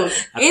knew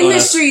in the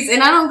streets,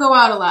 and I don't go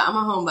out a lot. I'm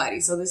a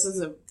homebody, so this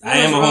is I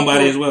am a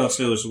homebody as well,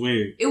 so it's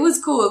weird. It was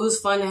cool. It was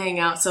fun to hang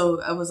out.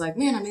 So I was like,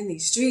 man, I'm in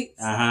these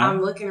streets.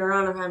 I'm looking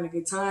around. I'm having a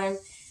good time.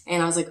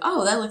 And I was like,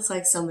 oh, that looks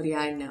like somebody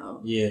I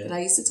know that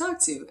I used to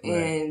talk to.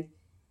 Right.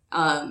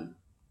 And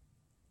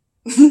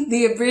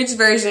the abridged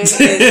version is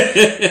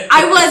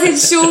I wasn't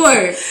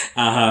sure.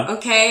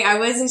 Okay, I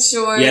wasn't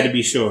sure. You had to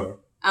be sure.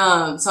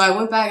 So I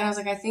went back and I was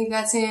like, I think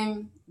that's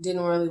him.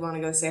 Didn't really want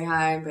to go say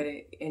hi, but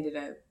it ended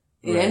up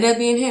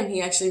being him.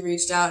 He actually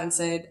reached out and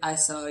said, I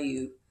saw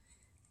you.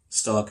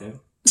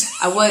 Stalking.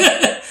 I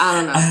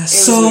don't know. I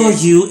saw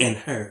you and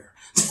her.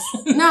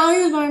 No,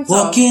 he was by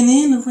himself. Walking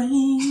in the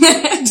rain.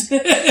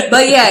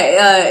 But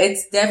yeah, it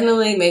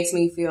definitely makes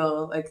me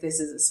feel like this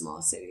is a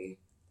small city.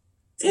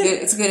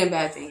 It's a good and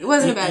bad thing. It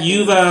wasn't a bad thing.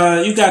 You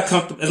got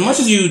comfortable. As much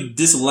as you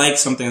dislike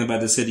something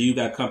about the city, you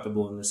got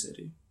comfortable in the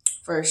city.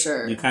 For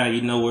sure. You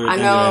know where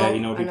things are at.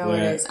 You know where people are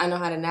at. I know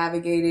how to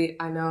navigate it.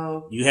 I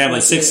know. You have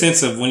a sixth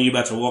sense of when you're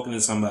about to walk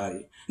into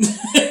somebody.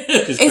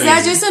 Is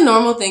that just a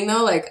normal thing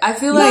though? Like, I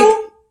feel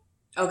like.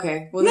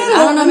 Okay. Well, then,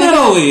 I don't know. Not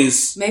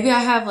always. Maybe I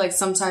have like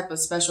some type of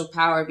special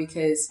power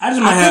because I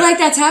feel like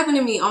that's happened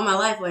to me all my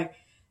life. Like,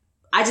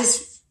 I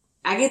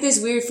get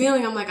this weird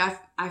feeling. I'm like,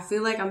 I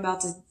feel like I'm about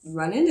to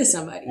run into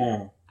somebody.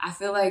 I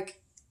feel like,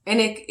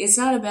 and it's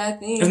not a bad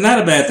thing. It's not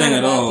a bad thing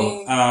at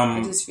all.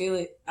 I just feel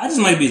it. I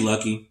just might be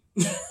lucky.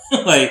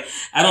 Like,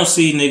 I don't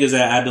see niggas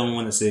that I don't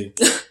want to see.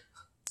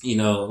 You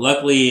know,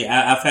 luckily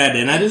I've had that.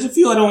 And there's a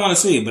few I don't want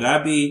to see, but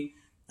I'd be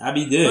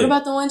good. What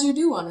about the ones you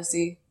do want to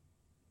see?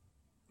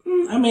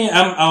 I mean,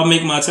 I'll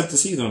make my attempt to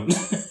see them.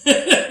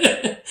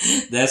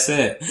 That's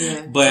it.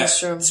 Yeah, but that's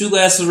true. 2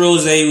 glasses of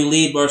rosé. We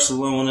leave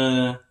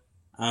Barcelona.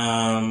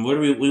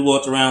 Where do we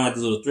walked around like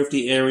this little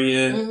thrifty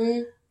area.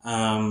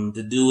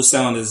 The dude was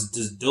selling this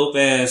dope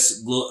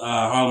ass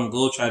Harlem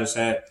Globetrotters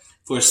hat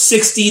for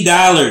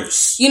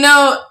 $60. You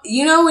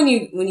know when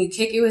you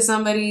kick it with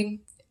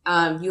somebody,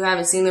 you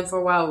haven't seen them for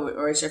a while,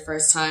 or it's your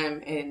first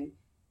time, and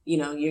you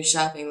know you're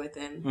shopping with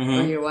them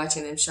or you're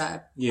watching them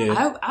shop.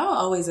 Yeah, I'll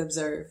always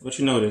observe. What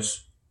you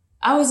notice?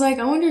 I was like,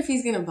 I wonder if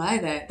he's gonna buy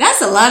that.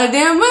 That's a lot of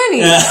damn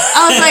money.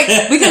 I was like,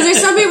 because there's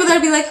some people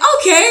that'd be like,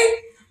 okay,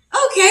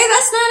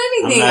 that's not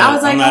anything. I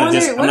was like, I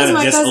wonder, what is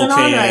my cousin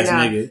on right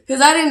now? Because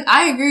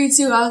I agree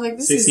too. I was like,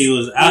 this 60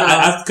 was,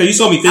 because you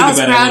saw me think about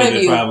it a little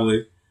bit,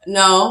 probably.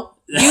 No,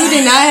 you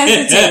did not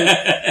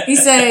hesitate.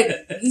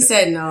 He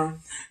said no.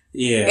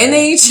 Yeah. And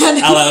then you tried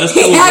to, that's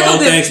cool, bro.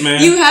 Thanks,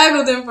 man. You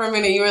haggled him for a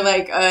minute. You were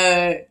like,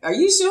 are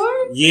you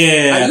sure?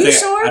 Yeah. Are you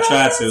sure? I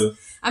tried to.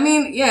 I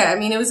mean,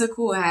 it was a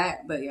cool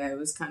hat, but yeah, it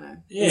was kind of.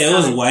 Yeah, it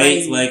was white.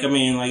 Crazy. Like, I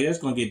mean, like, that's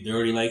going to get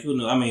dirty. Like, who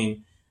knows? I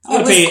mean, I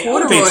would pay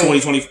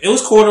 20. It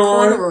was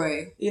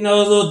corduroy. You know, it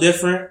was a little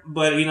different,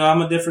 but, you know,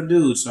 I'm a different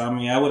dude. So, I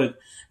mean,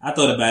 I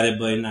thought about it,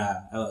 but nah,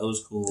 it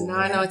was cool. Now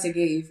I know what to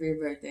get you for your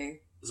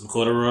birthday. Some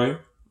corduroy.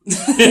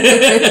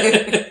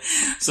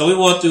 So we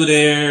walked through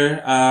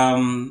there.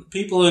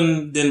 People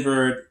in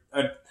Denver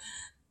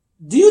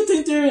do you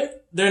think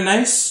they're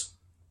nice?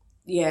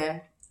 Yeah.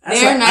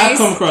 They're nice. I've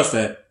come across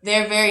that.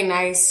 They're very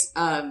nice.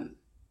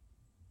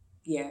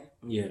 Yeah.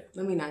 Yeah.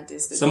 Let me not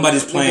diss.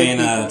 Somebody's playing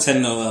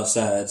techno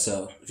outside,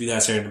 so if you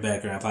guys hear it in the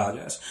background, I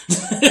apologize.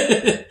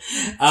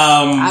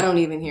 I don't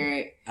even hear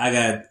it.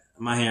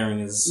 My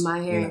hearing is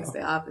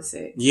the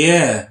opposite.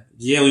 Yeah.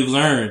 Yeah, we've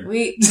learned.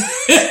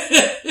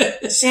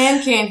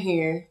 Shan can't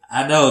hear.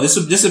 I know. This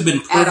would been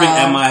perfect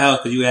at my house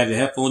because you have your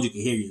headphones, you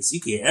can hear you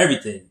can hear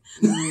everything.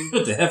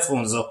 With the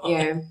headphones on.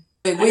 Yeah.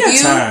 With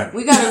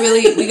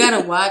you, we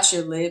gotta watch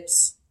your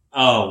lips.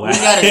 Oh wow. We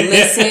gotta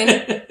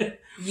listen.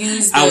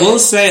 I will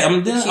say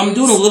I'm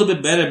doing a little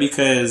bit better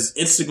because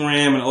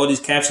Instagram and all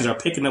these captions are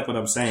picking up what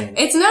I'm saying.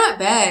 It's not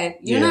bad.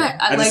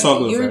 I just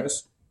talk a little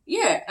fast.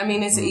 Yeah, I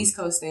mean it's an East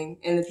Coast thing,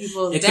 and the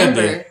people of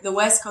Denver, the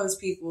West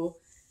Coast people.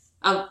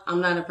 I'm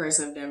not a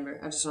person of Denver.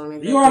 I just want to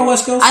make that You are on the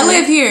West Coast? I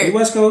live here. You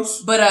West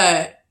Coast?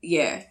 But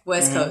yeah,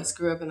 West Coast.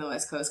 Grew up in the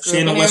West Coast. Grew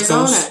up in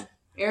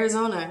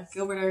Arizona.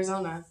 Gilbert,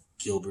 Arizona.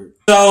 Gilbert.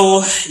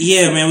 So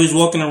yeah, man, we was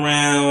walking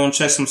around,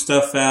 checked some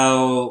stuff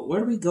out. Where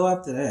did we go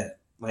after that?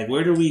 Like,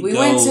 where did we go?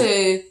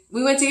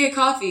 We went to get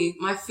coffee.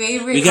 My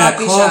favorite we got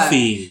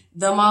coffee shop.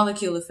 The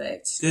Molecule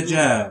Effect. Good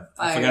job.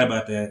 I forgot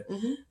about that.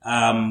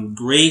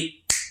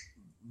 Great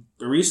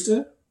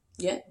barista.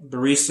 Yeah.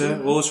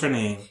 Barista. What was her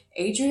name?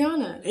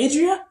 Adriana?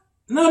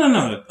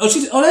 No.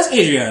 Oh, that's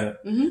Adriana.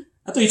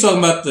 I thought you were talking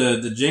about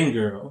the gin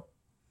girl.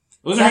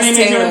 Was her name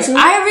Adriana too?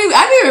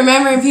 I be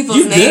remembering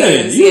people's names. You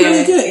good. You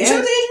really good. Yeah. Shout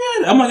out to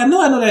Adriana. I'm like, I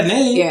know that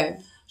name. Yeah.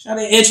 Shout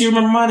out to Ed. You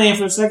remember my name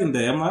for the second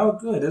day. I'm like, oh,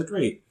 good. That's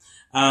great.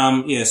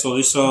 Yeah, so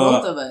we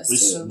saw...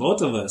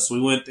 Both of us. We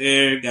went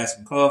there, got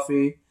some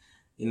coffee.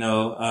 You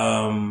know,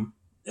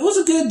 it was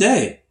a good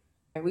day.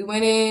 We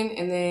went in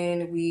and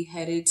then we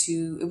headed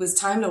to. It was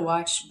time to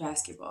watch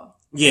basketball.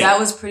 Yeah, that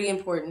was pretty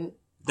important.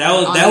 That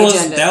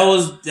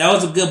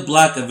was a good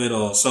block of it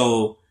all.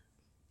 So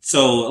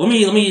let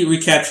me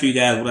recap for you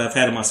guys what I've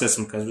had in my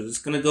system because it's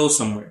gonna go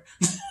somewhere.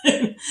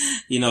 I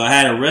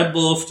had a Red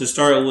Bull to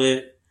start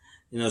with.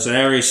 So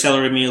that already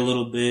accelerated me a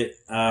little bit.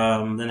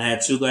 Then I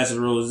had 2 glasses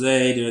of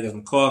rosé. Then I got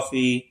some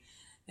coffee,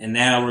 and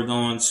now we're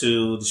going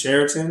to the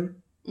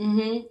Sheraton.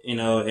 Mm-hmm.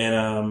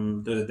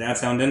 At the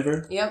downtown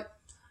Denver. Yep.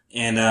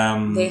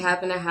 And they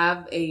happen to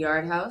have a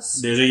yard house.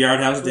 There's a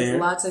yard house there.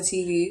 Lots of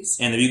TVs.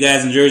 And if you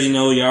guys in Jersey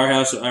know, yard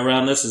house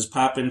around us is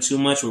popping too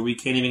much where we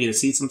can't even get a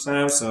seat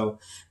sometimes. So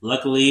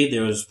luckily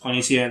there was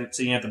plenty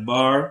sitting at the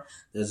bar.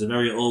 There's a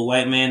very old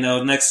white man that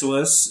was next to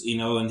us,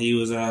 and he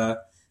was at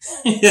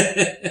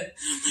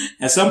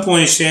some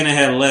point Shannon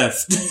had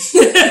left.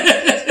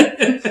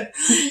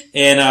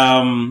 And I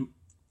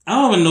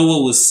don't even know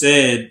what was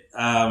said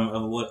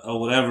or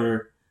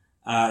whatever.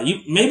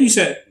 Maybe you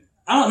said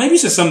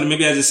something.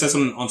 Maybe I just said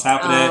something on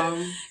top of that.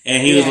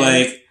 And he was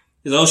like,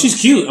 "Oh,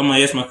 she's cute." I'm like,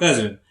 "That's my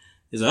cousin."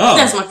 He's like, "Oh,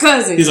 that's my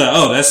cousin." He's like,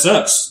 "Oh, that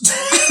sucks." He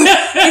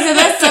said,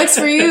 "That sucks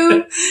for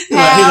you." He's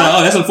like,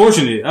 "Oh, that's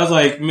unfortunate." I was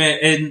like, "Man,"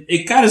 and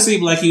it kind of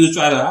seemed like he was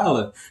trying to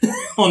holler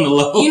on the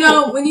low.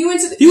 When you went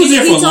to, he was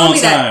there for a long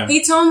time.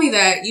 He told me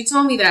that. You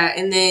told me that,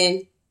 and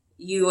then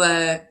you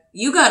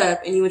got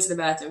up and you went to the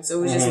bathroom. So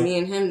it was just me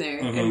and him there,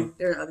 and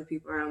there were other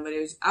people around. But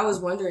I was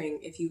wondering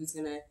if he was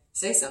gonna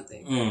say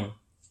something.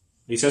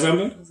 He said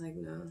something? I was like,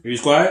 no. He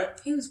was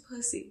quiet? He was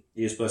pussy.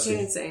 He was pussy. He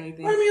didn't say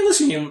anything. I mean,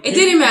 listen, it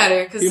didn't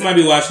matter. Cause you might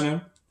be watching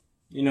him,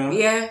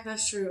 Yeah,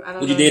 that's true. I don't know.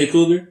 Would you date a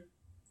cougar?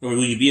 Or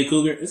would you be a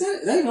cougar? Is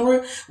that even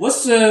right?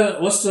 What's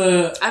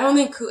the... I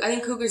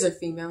think cougars are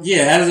female.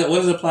 Yeah, what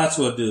does it apply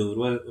to a dude?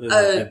 What is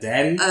it, a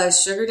daddy? A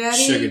sugar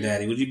daddy? Sugar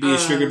daddy. Would you be a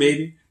sugar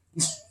baby?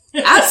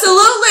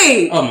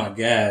 Absolutely. Oh my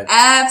God.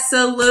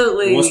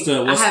 Absolutely.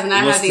 I have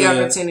not had the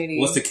opportunity.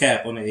 What's the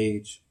cap on the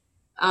age?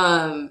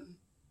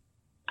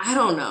 I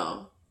don't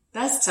know.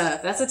 That's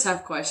tough. That's a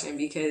tough question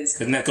because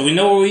we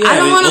know where we are. I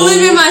don't want to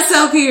limit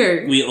myself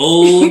here. We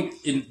old.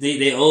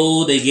 They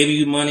old. They give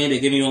you money.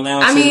 They give you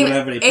allowances.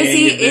 Whatever. They pay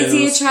your bills. Is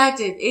he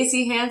attractive? Is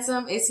he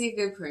handsome? Is he a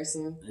good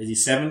person? Is he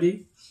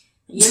 70?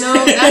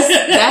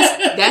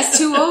 That's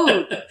too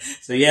old.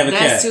 So you have a cap.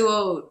 That's too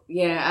old.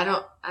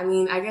 Yeah,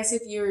 I guess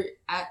if you're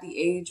at the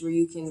age where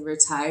you can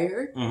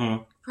retire,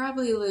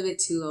 probably a little bit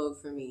too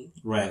old for me.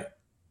 Right.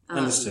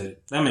 Understood.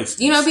 That makes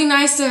sense. It'd be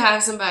nice to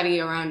have somebody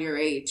around your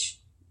age,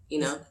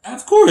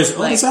 Of course.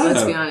 Let's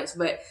be honest.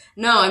 But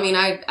no,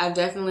 I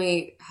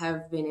definitely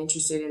have been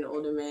interested in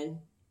older men.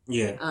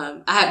 Yeah.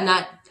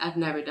 I've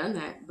never done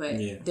that, but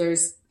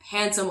there's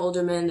handsome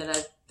older men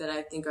that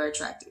I think are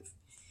attractive.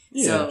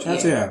 Yeah. So,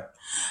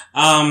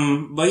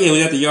 but yeah,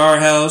 we got the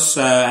yard house.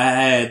 I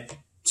had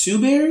 2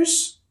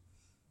 beers.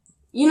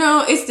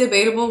 It's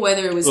debatable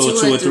whether it was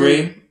 2 or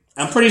 3.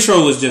 I'm pretty sure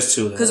it was just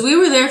 2. Because we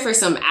were there for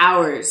some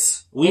hours.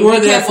 We were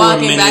there for a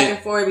minute. Back and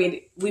forth.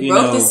 We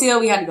broke the seal.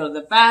 We had to go to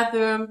the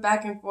bathroom.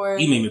 Back and forth.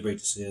 You made me break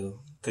the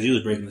seal because you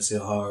was breaking the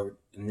seal hard.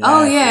 I'm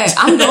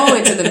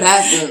going to the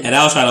bathroom. And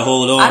I was trying to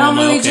hold on. I don't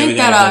really drink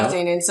that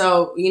often, and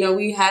so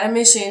we had a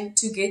mission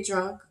to get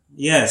drunk.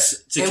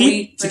 Yes, to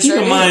keep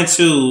in mind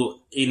too.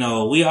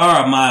 We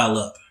are a mile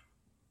up.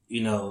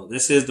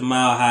 This is the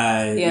mile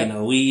high. Yep.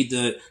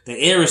 The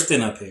air is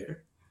thin up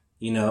here.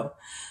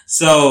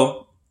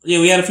 So. Yeah,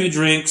 we had a few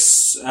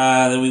drinks.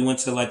 Then we went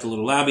to the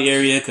little lobby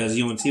area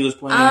because UNT was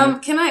playing.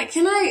 Can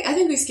I? I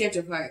think we skipped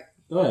a part.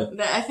 Go ahead.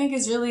 That I think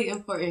is really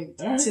important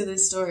to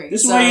this story.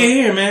 This is why you're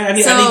here, man. I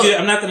need you.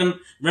 I'm not gonna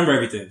remember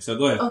everything, so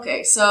go ahead.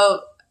 Okay,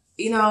 so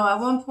at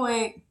one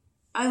point,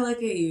 I look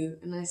at you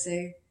and I'd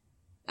say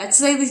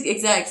the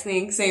exact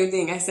same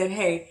thing. I said,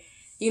 "Hey,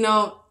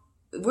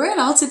 we're at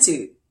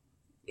altitude.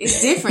 It's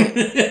different.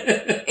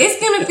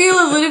 It's gonna feel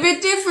a little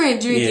bit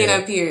different drinking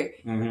up here.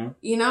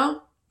 Mm-hmm.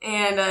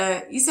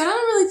 And you said, I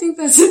don't really think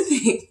that's a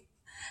thing.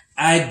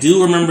 I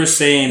do remember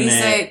saying that. He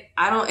said,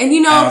 I don't,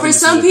 and for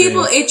some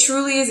people, it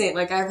truly isn't.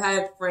 Like, I've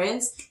had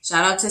friends,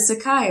 shout out to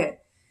Sakaya,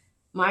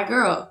 my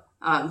girl,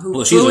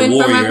 who flew in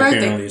for my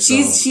birthday.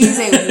 She's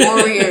a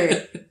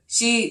warrior.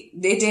 It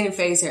didn't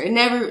faze her.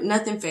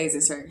 Nothing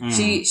phases her.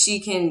 She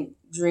can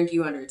drink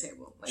you under a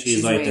table.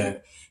 She's like amazing.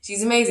 That.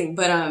 She's amazing.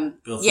 But,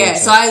 yeah,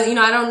 so I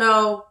don't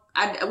know.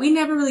 We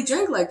never really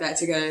drank like that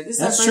together. This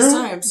is our first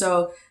time.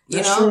 So,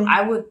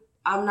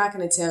 I'm not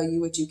going to tell you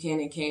what you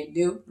can and can't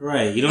do.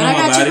 Right. You don't know my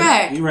body. I got your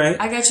back. You're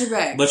right. I got your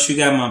back. But you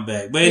got my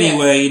back. But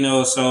anyway,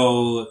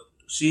 so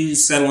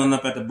she's settling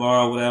up at the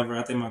bar or whatever.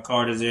 I think my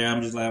card is there.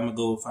 I'm just like, I'm going to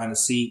go find a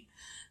seat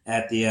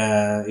at the,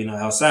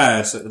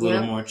 outside, so a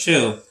little more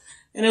chill.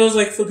 And it was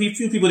like a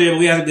few people there, but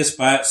we had a good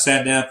spot,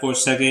 sat down for a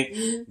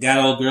second, got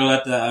an old girl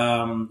at the,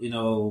 I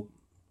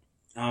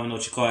don't know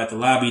what you call it, at the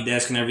lobby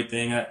desk and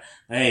everything.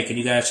 Hey, can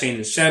you guys change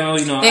the channel?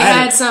 They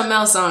had something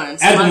else on.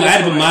 I had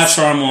to put my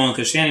charm on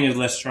because Shannon is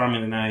less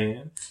charming than I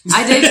am.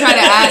 I did try to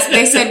ask.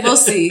 They said, we'll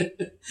see.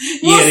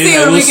 We'll see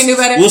what we can do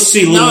better. We'll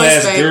see, little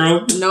ass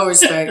girl. No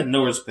respect.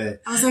 No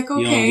respect. I was like,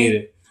 okay. You don't get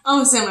it. I'm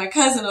gonna send my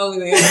cousin over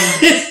there.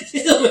 I'm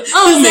gonna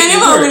send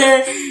him over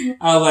there.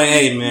 I was like,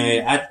 hey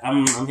man,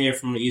 I'm here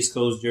from the East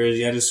Coast,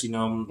 Jersey. I just,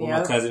 I'm with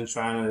my cousin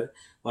trying to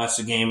watch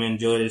the game and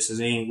enjoy it. So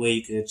there ain't way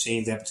you could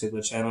change that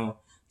particular channel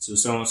to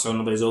so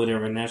nobody's over there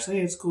right now. So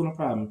hey, it's cool, no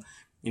problem.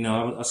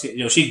 I'll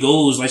see, she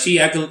goes, like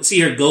I could see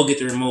her go get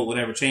the remote,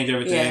 whatever, change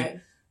everything. Yeah.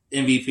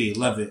 MVP,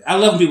 love it. I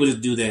love when people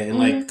just do that.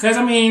 And cause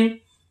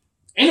ain't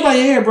nobody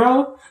here,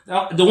 bro.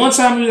 The one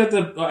time we was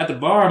at the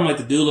bar, I'm like,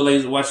 the dude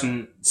like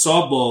watching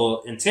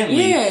softball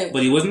intently,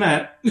 but he was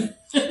not.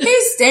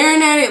 He's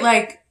staring at it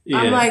like,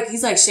 I'm like,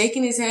 he's like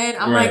shaking his head.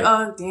 I'm like,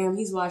 oh damn,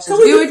 he's watching.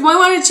 We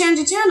want to change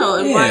the channel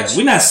and watch.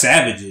 We're not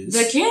savages.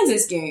 The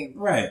Kansas game.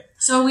 Right.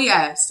 So we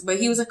asked, but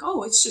he was like,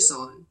 oh, it's just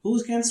on. Who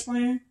was Kansas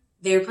playing?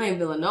 They were playing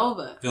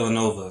Villanova.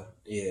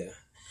 Yeah.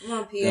 Come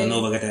on, PA.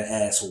 Villanova got that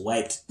ass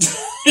wiped.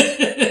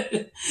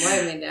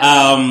 Wiping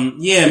down.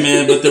 Yeah,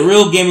 man. But the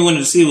real game we wanted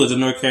to see was the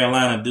North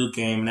Carolina Duke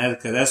game, and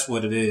that's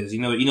what it is. You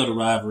know the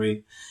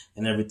rivalry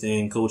and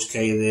everything. Coach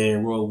K there,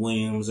 Roy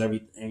Williams,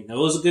 everything. It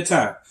was a good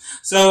time.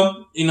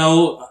 So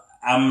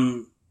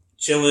I'm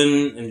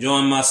chilling,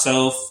 enjoying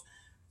myself.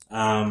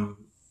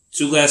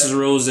 2 glasses of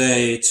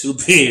rosé, 2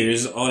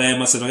 beers, all that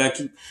myself. I gotta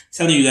keep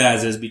telling you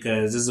guys this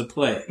because this is a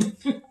play.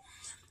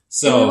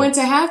 So and we went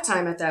to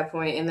halftime at that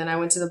point, and then I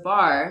went to the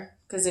bar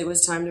because it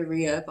was time to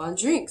re-up on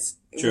drinks.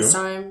 It was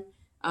time.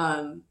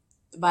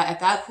 But at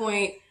that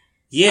point,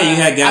 you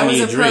had got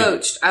me a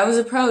drink. I was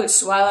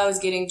approached while I was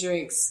getting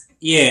drinks.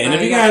 Yeah, and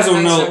if you guys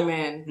don't know,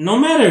 no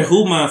matter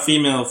who my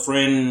female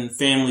friend,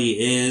 family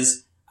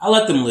is, I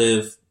let them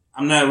live.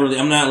 I'm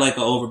not like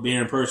an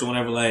overbearing person,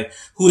 whatever, like,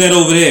 who that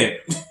over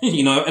there?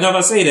 And if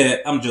I say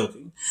that, I'm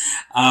joking.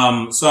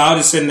 So I was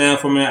just sitting down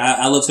for a minute.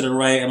 I looked to the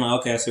right. I'm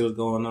like, okay, I see what's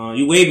going on.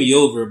 You waved me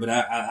over, but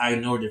I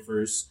ignored it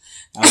first.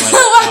 I was like,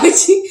 why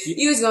would you?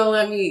 You was gonna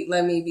let me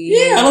be.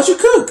 Yeah, I let you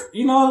cook.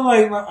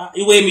 Like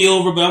you waved me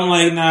over, but I'm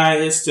like, nah,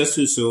 it's just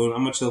too soon. I'm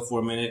gonna chill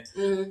for a minute.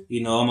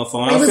 Mm-hmm. On my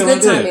phone. It was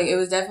good timing. It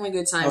was definitely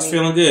good timing. I was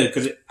feeling good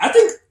because I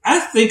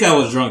think I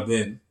was drunk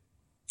then.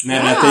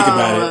 Now that I think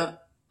about it.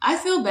 I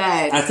feel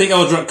bad. I think I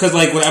was drunk because,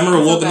 like, when I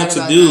remember walking up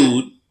to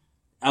dude,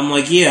 I'm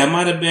like, yeah, I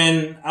might have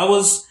been.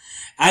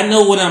 I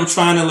know when I'm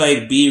trying to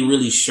like be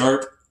really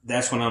sharp.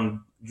 That's when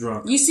I'm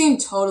drunk. You seem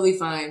totally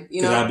fine.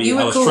 You were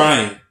I was cool.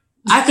 trying.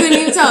 I couldn't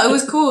even tell. It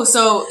was cool.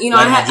 So like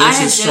I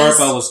had sharp.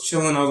 I was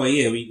chilling. I was like,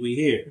 yeah, we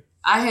here.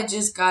 I had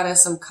just got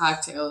us some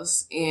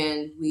cocktails,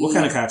 and What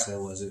kind of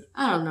cocktail was it?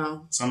 I don't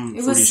know.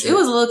 It was a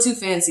little too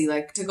fancy.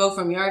 Like, to go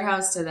from Yard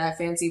House to that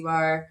fancy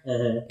bar,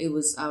 I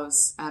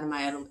was out of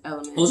my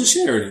element. It was a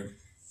Sheridan.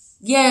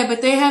 Yeah,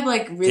 but they have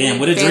like really damn.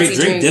 What did fancy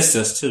Drake dissed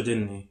us too,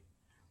 didn't he?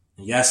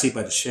 And y'all sleep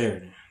at the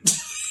Sheridan.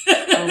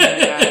 Oh my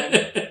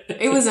god,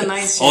 it was a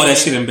nice Sheridan. All that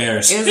shit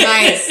embarrassing. It was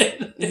nice.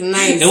 It was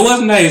nice. It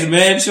was nice,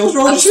 man. She was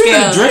wrong with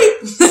Sheridan.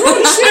 Drake. What's wrong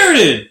with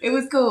Sheridan? It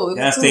was cool.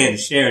 Gotta stay at the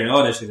Sheridan.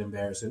 All that shit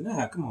embarrassing.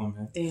 Nah, come on,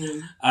 man.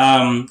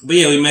 Damn. But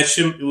yeah, we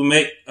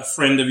met a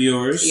friend of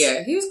yours.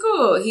 Yeah, he was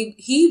cool.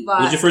 He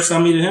bought. Was your first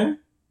time meeting him?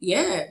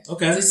 Yeah.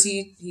 Okay.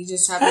 He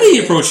just happened. How did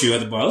he approach you at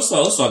the bar? Let's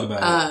talk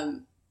about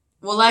it.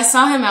 Well, I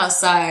saw him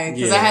outside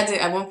because I had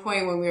to. At one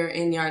point when we were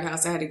in Yard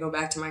House, I had to go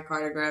back to my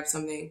car to grab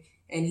something,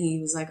 and he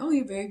was like, "Oh,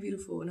 you're very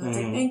beautiful," and I was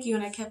like, "Thank you,"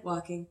 and I kept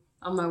walking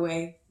on my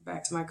way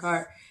back to my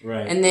car.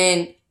 Right. And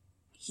then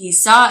he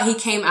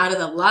came out of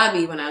the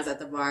lobby when I was at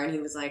the bar, and he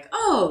was like,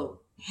 "Oh,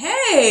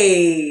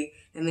 hey,"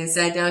 and then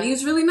sat down. He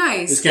was really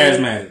nice. He's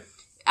charismatic.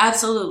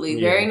 Absolutely,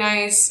 very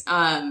nice.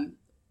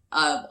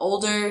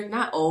 Older,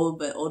 not old,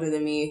 but older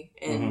than me,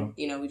 and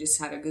we just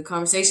had a good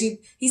conversation.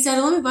 He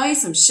said, "Let me buy you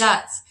some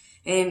shots."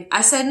 And I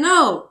said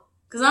no,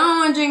 because I don't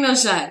want to drink no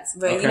shots.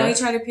 But, he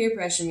tried to peer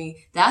pressure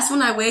me. That's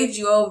when I waved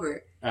you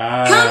over.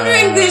 Come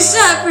drink this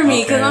shot for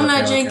me, because I'm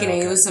not drinking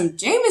it. It was some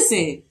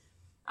Jameson.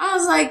 I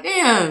was like,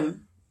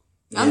 damn,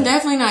 I'm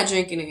definitely not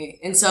drinking it.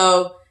 And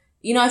so,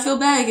 I feel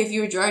bad if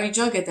you were already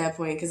drunk at that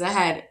point, because I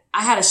had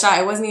a shot.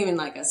 It wasn't even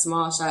like a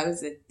small shot. It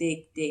was a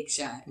thick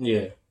shot.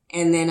 Yeah.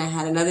 And then I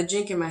had another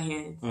drink in my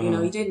hand.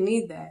 You didn't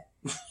need that.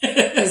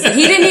 Because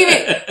he didn't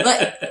even,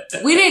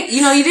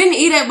 you didn't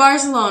eat at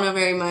Barcelona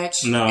very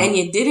much. No. And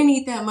you didn't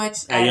eat that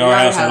much at your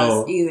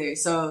house either.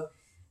 So,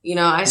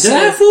 I should. Did I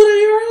have food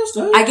at your house,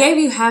 though? I gave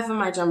you half of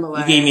my jambalaya.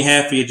 You gave me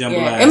half of your jambalaya.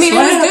 Yeah. I mean, it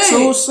was good.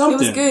 So it was something.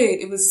 It was good.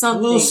 It was something.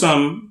 A little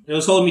something. It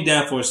was holding me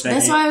down for a second.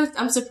 That's why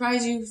I'm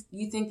surprised you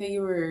think that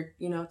you were,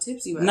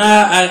 tipsy. Nah,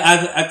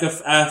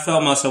 I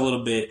felt myself a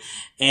little bit.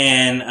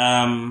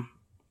 And,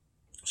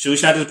 should we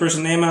shout this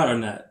person's name out or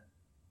not?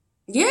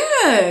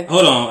 Yeah.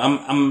 Hold on.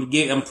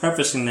 I'm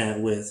prefacing that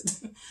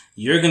with,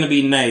 you're gonna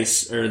be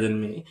nicer than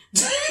me.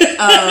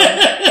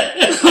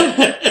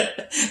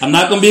 I'm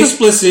not gonna be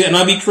explicit and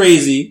I'll be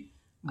crazy,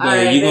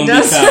 but you're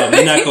gonna be calm.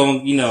 You're not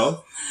gonna,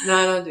 No,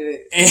 don't do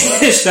it. And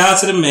shout out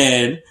to the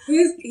man.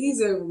 He's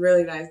a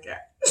really nice guy.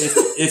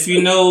 If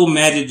you know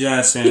Magic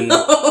Johnson.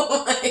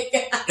 Oh my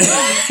god.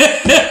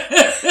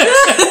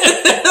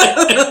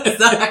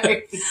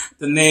 Sorry.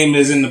 The name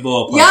is in the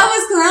ballpark. Y'all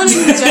was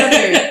clowning each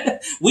other.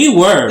 We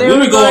were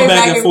going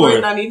back and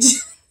forth. On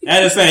each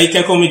As a fact, he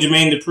kept calling me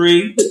Jermaine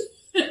Dupri.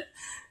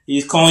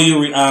 He's calling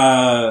you.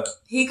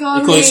 He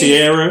called me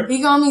Sierra.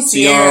 He called me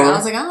Sierra. I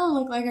was like, I don't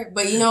look like her,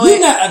 but you know what?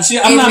 I'm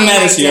not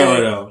mad at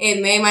Sierra though.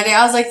 It made my day.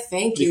 I was like,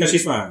 thank you, because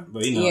she's fine.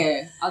 But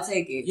yeah, I'll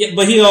take it. Yeah,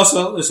 but he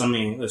also listen.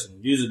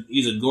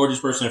 He's a gorgeous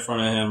person in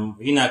front of him.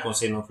 He's not gonna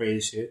say no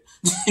crazy shit.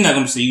 He's not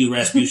gonna say you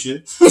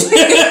Rasputin.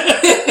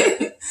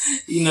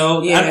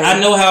 I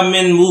know how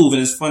men move,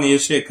 and it's funny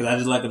as shit because I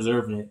just like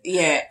observing it.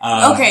 Yeah.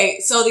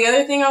 Okay, so the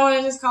other thing I want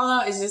to just call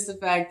out is just the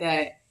fact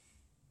that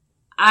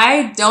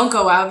I don't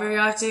go out very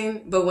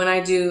often, but when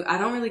I do, I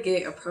don't really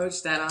get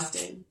approached that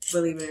often,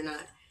 believe it or not.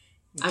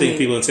 You think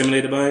people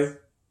intimidated by you?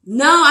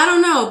 No, I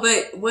don't know,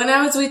 but when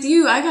I was with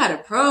you, I got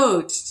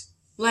approached.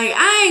 Like,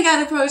 I ain't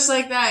got approached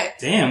like that.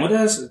 Damn, what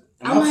else?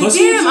 I'm like,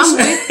 damn, I'm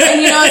with,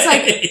 and it's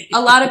like,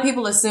 a lot of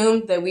people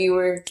assumed that we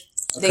were,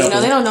 they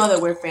don't know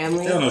that we're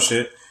family. They don't know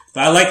shit.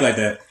 But I like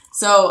that.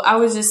 So I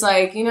was just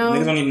like,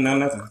 niggas don't even know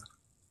nothing.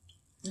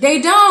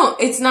 They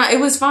don't. It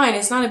was fine.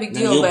 It's not a big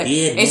deal, but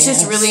it's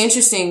just really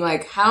interesting.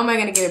 Like, how am I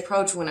going to get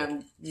approached when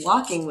I'm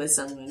walking with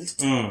someone?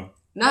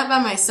 Not by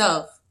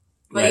myself.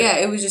 But yeah,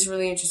 it was just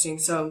really interesting.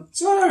 So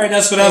alright. That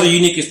was a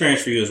unique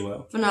experience for you as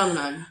well.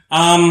 Phenomenon.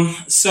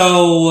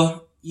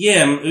 So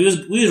yeah, we was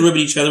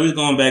ribbing each other. We was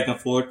going back and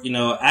forth.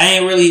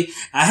 I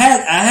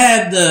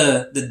had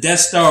the Death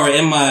Star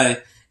in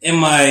my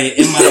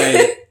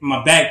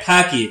back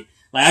pocket.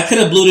 Like, I could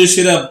have blew this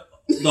shit up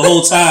the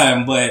whole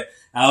time, but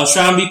I was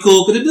trying to be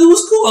cool because the dude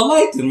was cool. I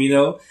liked him,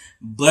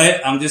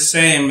 But I'm just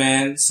saying,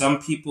 man, some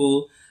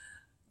people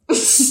got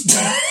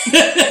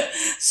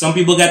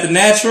the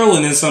natural,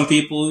 and then some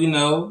people, they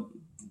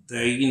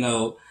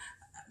do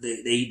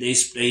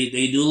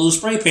a little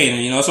spray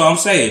painting, That's all I'm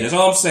saying.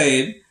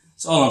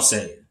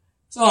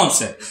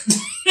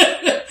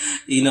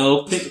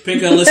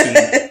 Pick a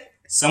listen.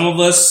 Some of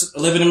us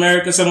live in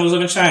America, some of us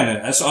live in China.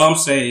 That's all I'm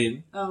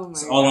saying. Oh my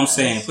That's all I'm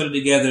saying. Put it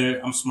together,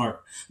 I'm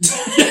smart.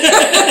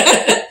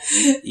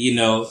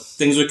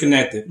 Things are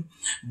connected.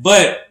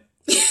 But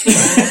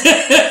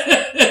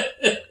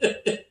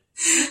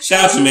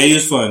shout out to man, he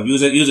was fun. He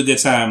was a good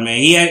time, man.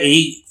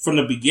 He from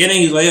the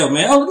beginning, he's like, yo,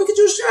 man, let me get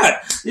you a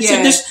shot.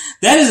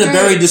 That is a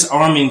very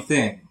disarming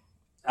thing.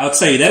 I'll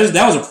tell you,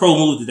 that was a pro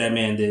move that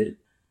man did.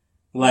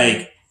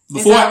 Like,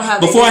 before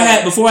I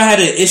had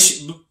an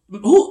issue,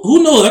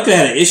 who knows? I could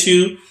have had an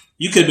issue.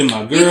 You could have been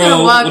my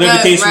girl, whatever the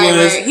case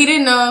was. Right. He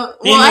didn't know.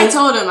 I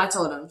told him,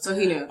 so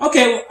he knew.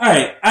 Okay, well, all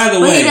right. Either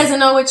way, he doesn't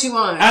know what you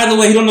want. Either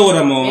way, he don't know what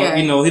I'm on. Yeah.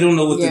 He don't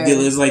know what the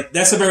deal is. Like,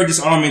 that's a very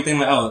disarming thing.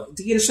 Like,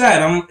 to get a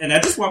shot, and I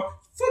just want,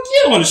 fuck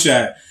yeah, I want a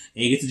shot.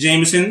 And you get to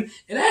Jameson,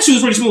 and that shit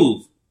was pretty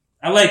smooth.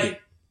 I like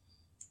it.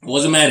 I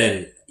wasn't mad at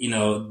it.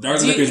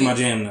 Dark liquor is my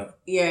jam though.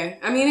 Yeah,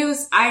 I mean,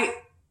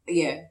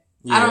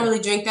 I don't really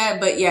drink that,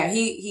 but yeah,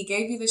 he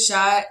gave you the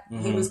shot.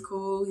 Mm-hmm. He was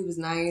cool. He was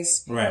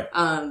nice. Right.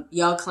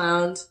 Y'all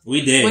clowned.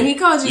 We did. When he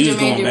called you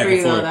Jermaine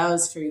Dupri, though, that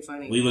was pretty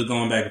funny. We was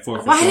going back and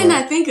forth. Why didn't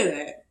I think of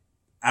that?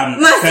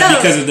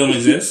 Because it don't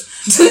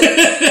exist.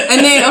 And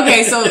then,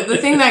 okay, so the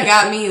thing that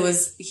got me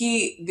was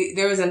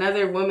there was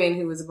another woman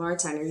who was a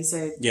bartender. He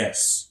said,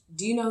 yes.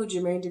 Do you know who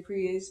Jermaine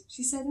Dupri is?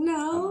 She said,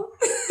 no.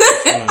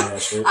 I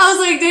was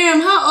like, damn,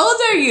 how old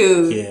are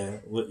you? Yeah,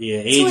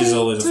 age is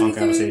always a fun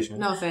conversation.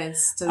 No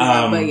offense to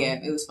that, but yeah,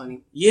 it was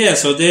funny. Yeah,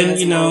 so then,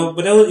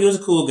 but he was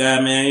a cool guy,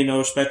 man.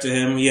 Respect to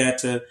him. He had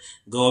to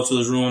go up to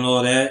his room and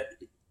all that.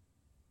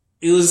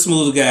 He was a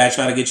smooth guy,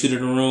 trying to get you to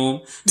the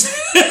room.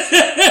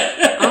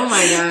 Oh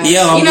my God.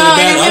 Yo, I went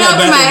back to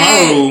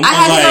my room. I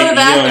had to go to the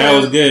bathroom. That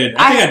was good.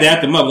 I think I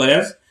dapped him up. Like,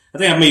 I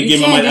think I may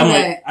give him I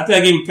think I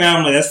gave him a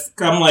pound. Like,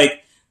 I'm like,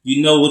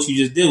 what you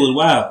just did was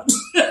wild.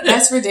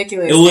 That's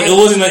ridiculous.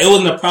 It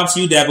wasn't a props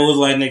you dap. It was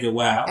like, nigga,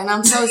 wow. And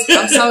I'm so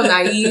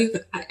naive.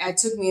 It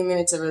took me a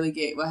minute to really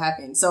get what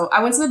happened. So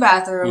I went to the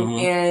bathroom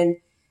and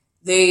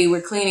they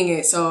were cleaning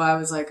it. So I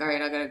was like, all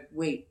right, I gotta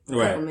wait a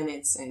couple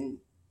minutes. And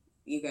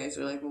you guys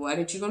were like, well, why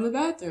didn't you go to the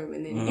bathroom?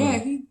 And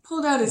then he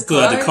pulled out his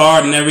card. The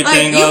card and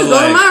everything. Like, you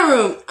go to my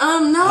room.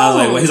 No. I was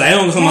like, well, he's like, I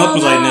don't come up. I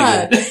was like,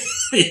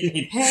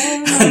 nigga,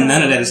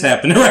 none of that is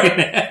happening right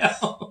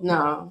now.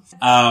 No.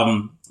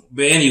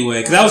 But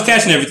anyway, because I was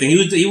catching everything.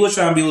 He was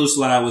trying to be a little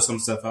sly with some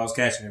stuff. I was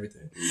catching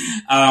everything.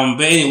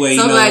 But anyway,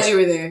 so glad you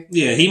were there.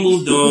 Yeah, he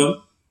moved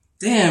on.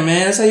 Damn,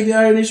 man, that's how you be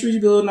out in the streets.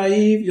 You be a little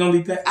naive. You don't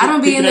be. I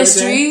don't be in the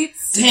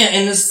streets. Damn,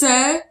 and it's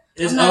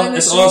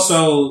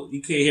also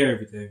you can't hear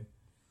everything.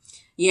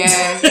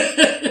 Yeah.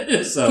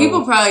 So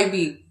people probably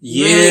be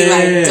really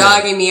like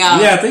dogging me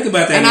out. Yeah, think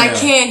about that. And I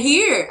can't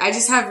hear. I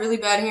just have really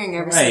bad hearing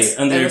ever since.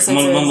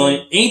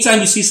 Mumbling. Anytime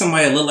you see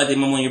somebody that look like they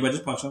mumbling your butt,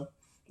 just punch them.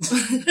 Put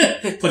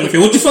him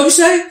in. What the fuck you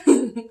say?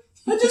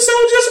 I just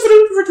told just for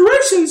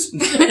directions.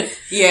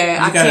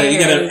 Yeah, you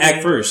gotta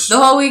act first. The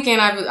whole weekend,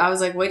 I was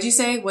like, "What'd you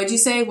say? What'd you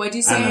say? What'd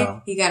you say?"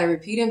 He got to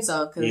repeat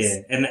himself. Cause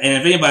and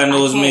if anybody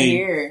knows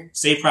me,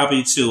 say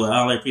properly too. I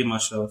don't like repeating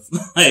myself.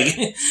 Like,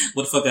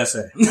 what the fuck I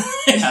say?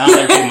 I don't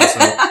like repeating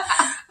myself.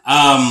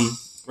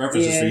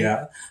 References for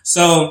y'all.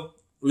 So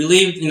we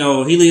leave.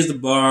 He leaves the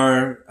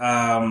bar.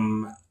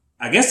 I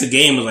I guess the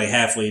game was like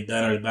halfway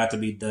done or about to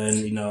be done,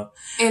 you know.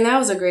 And that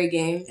was a great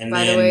game, and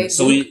by then, the way.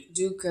 So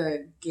Duke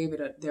gave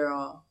it their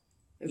all.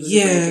 It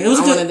was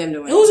I good. wanted them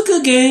to win. It was a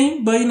good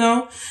game, but you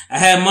know, I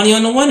had money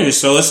on the winners,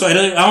 so it's like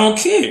I don't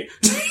care.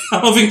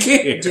 I don't even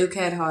care. Duke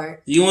had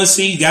heart.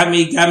 UNC got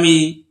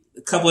me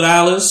a couple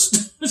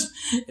dollars.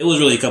 It was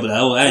really a couple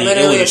dollars.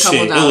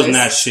 It was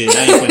not shit.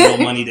 I ain't put no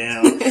money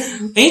down.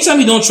 Anytime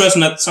you don't trust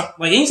nothing,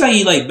 like anytime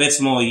you like bet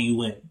small, you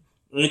win.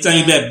 Anytime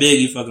you bet big,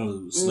 you fucking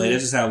lose. Like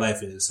that's just how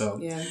life is. So,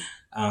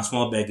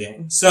 small bet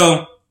game.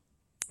 So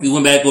we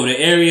went back over the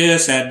area,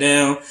 sat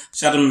down,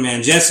 shout out to my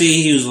man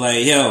Jesse. He was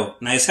like, "Yo,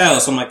 nice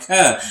house." I'm like,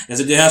 "It's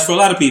a good house for a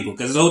lot of people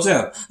because it's a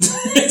hotel."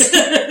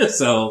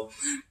 So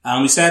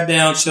we sat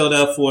down, chilled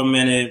out for a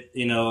minute.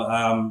 You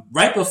know,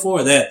 right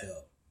before that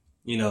though,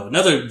 you know,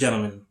 another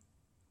gentleman,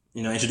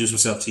 you know, introduced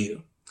himself to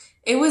you.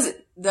 It was,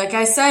 like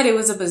I said, it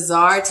was a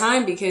bizarre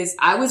time because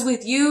I was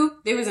with you.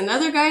 There was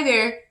another guy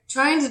there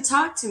trying to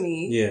talk to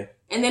me. Yeah.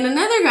 And then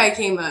another guy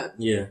came up.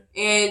 Yeah.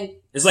 And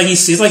it's like he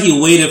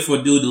waited for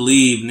a dude to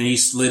leave and then he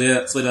slid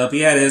up.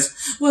 He had his,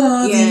 what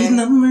are these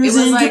numbers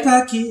in your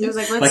pocket? It was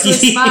like, let's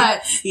switch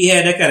spots. He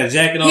had that kind of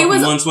jacket on from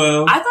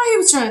 112. I thought he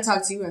was trying to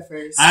talk to you at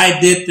first. I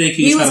did think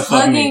he was trying to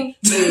fuck me.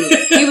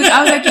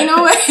 I was like, you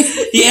know what?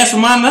 He asked for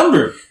my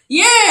number.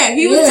 Yeah,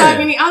 he was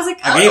talking to me. I was like,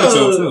 I gave it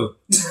to him too.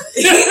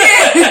 He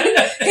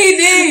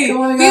did. He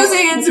was a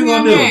handsome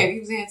young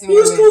man. He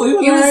was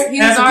cool. He was alright. He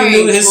was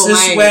alright. His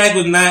swag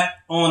was not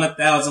on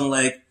 1,000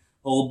 like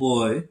old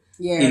boy.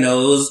 Yeah. You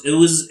know, it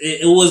was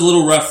a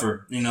little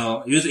rougher. You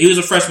know, he was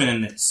a freshman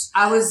in this.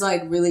 I was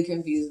like really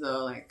confused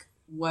though, like.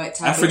 What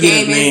type of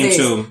game is this?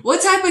 Too.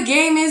 What type of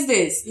game is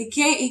this?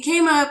 He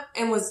came up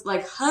and was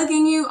like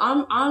hugging you.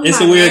 It's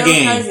my a weird male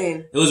game.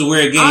 Cousin. It was a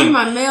weird game. I'm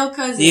my male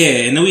cousin.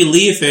 Yeah, and then we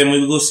leave him. We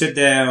would go sit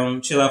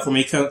down, chill out for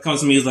me. He comes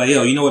to me. He's like,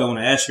 "Yo, you know what I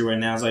want to ask you right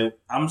now?" I was like,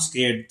 "I'm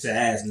scared to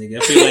ask,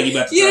 nigga. I feel like you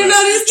about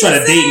to try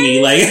to date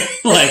me.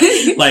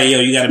 Like, yo,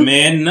 you got a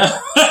man? No,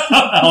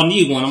 I don't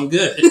need one. I'm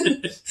good.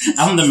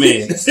 I'm the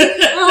man."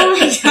 Oh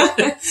my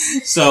god!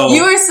 So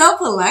you were so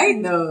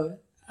polite though.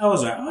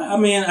 I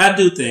mean, I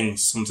do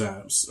things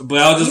sometimes,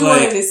 but I was just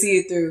like, wanted to see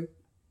it through.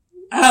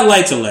 I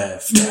like to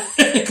laugh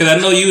because I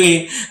know you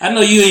ain't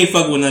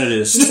fucking with none of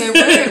this. He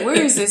said,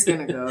 where is this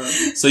gonna go?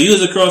 So you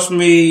was across from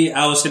me.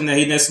 I was sitting there.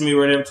 He next to me,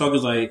 right there, talking. He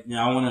was like, you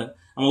know,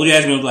 what he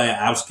asked me was like,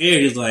 I'm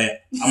scared. He's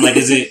like, I'm like,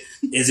 is that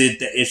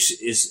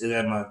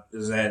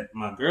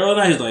my girl?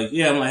 And he's like,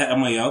 yeah.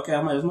 I'm like, okay.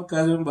 I'm like, it's my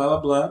cousin. Blah blah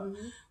blah.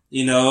 Mm-hmm.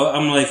 You know,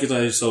 I'm like, he's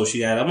like, so she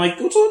got. I'm like,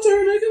 go talk to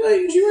her, nigga.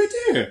 Like, she right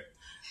there.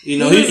 You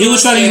know, he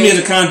was trying to use me as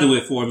a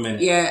conduit for a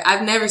minute. Yeah,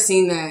 I've never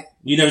seen that.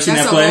 You never seen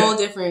that play? That's a whole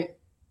different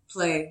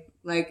play.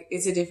 Like,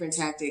 it's a different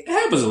tactic. It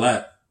happens a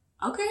lot.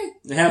 Okay.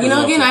 It happens. You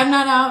know, again, I'm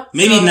not out.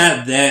 Maybe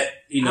not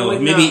that, you know,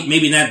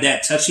 maybe not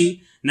that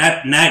touchy.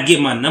 Not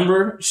get my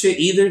number shit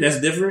either. That's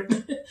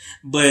different.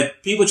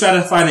 But people try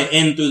to find an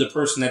end through the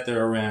person that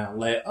they're around.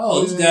 Like,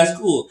 oh, this guy's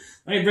cool.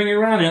 Let me bring it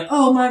around and,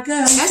 oh my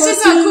God. That's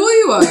just how cool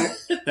you are.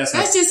 That's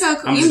just how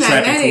cool. I'm just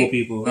attracting cool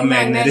people. I'm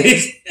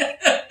magnetic.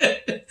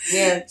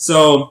 Yeah.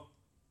 So,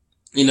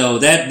 you know,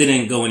 that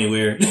didn't go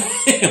anywhere.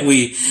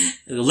 We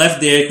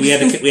left there. We had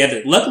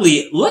to, luckily,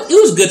 it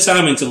was good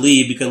timing to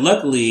leave because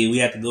luckily we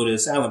had to go to the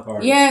silent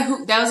party.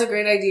 Yeah, that was a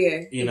great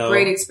idea.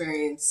 Great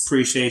experience.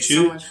 Appreciate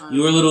you. So much fun.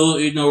 You were a little,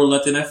 you know,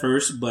 reluctant at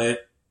first,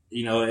 but,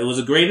 you know, it was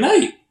a great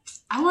night.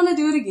 I want to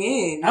do it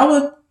again. I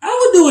would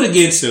do it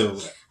again too.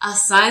 A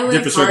silent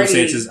different party.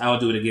 Circumstances, I would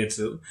do it again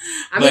too.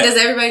 I mean, does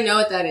everybody know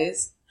what that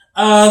is?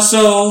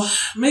 So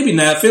maybe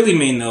not. Philly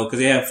may know because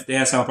they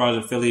have silent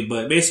parties in Philly,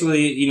 but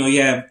basically, you know,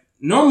 you have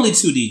normally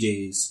 2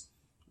 DJs,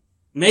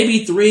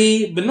 maybe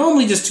 3, but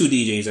normally just 2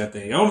 DJs. I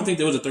think. I don't think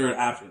there was a third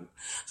option.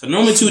 So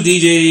normally 2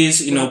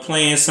 DJs, you know,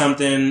 playing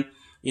something,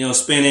 you know,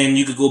 spinning.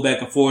 You could go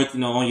back and forth, you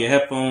know, on your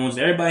headphones.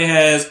 Everybody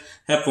has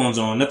headphones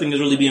on. Nothing is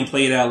really being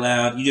played out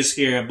loud. You just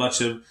hear a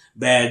bunch of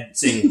bad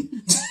singing,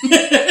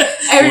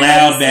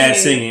 loud bad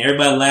singing.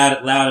 Everybody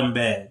loud and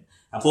bad.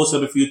 I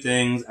posted up a few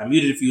things. I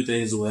muted a few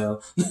things as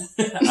well.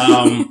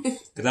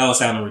 Cause I was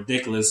sounding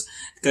ridiculous.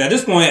 Cause at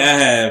this point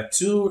I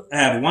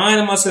have wine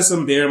in my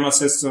system, beer in my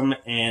system,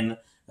 and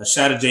a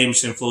shot of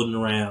Jameson floating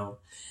around.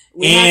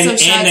 And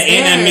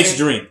that mixed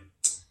drink.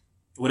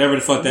 Whatever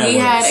the fuck that was. We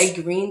had a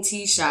green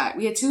tea shot.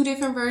 We had 2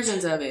 different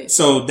versions of it.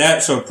 So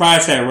prior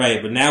to that,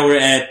 right. But now we're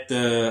at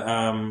the,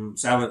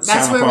 silent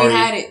where party. we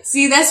had it.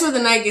 See, that's where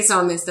the night gets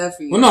all messed up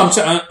for you. Well, no,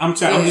 I'm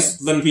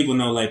just letting people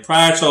know, like,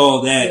 prior to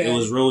all that, it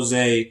was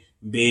rosé,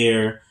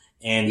 beer,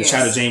 and the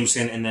shot of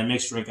Jameson and that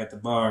mixed drink at the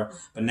bar.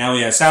 But now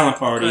we have silent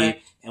party,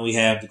 and we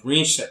have the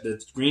green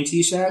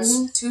tea shots.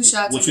 Mm-hmm. 2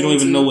 shots. Which we don't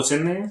even know what's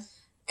in there.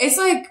 It's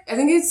like, I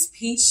think it's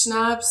peach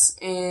schnapps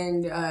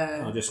and,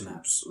 just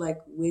schnapps. Like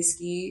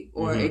whiskey,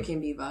 or it can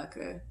be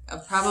vodka.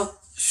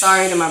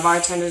 Sorry to my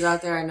bartenders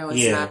out there. I know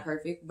it's not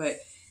perfect, but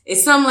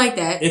it's something like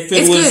that. It's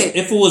good.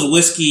 If it was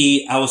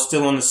whiskey, I was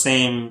still on the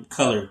same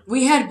color.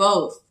 We had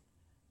both.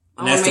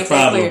 And that's the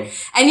problem.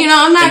 And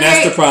I'm not. And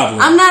that's the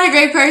problem. I'm not a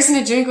great person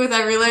to drink with.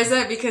 I realize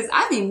that because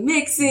I be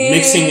mixing.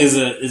 Mixing is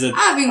a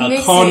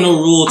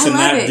cardinal rule to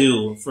not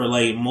do for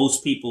like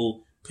most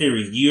people.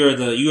 Period. You're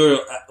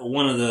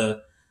one of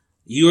the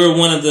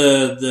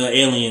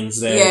aliens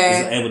that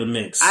is able to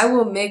mix. I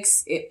will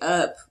mix it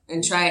up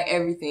and try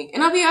everything,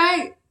 and I'll be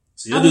alright.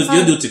 So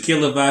you'll do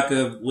tequila,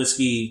 vodka,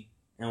 whiskey,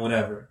 and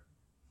whatever.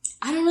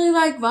 I don't really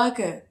like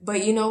vodka,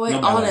 but you know what?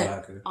 All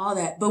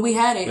that. But we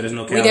had it. But there's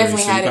no calories, we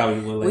definitely had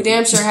it. We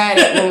damn sure had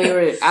it when we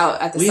were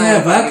out at the side. We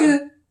had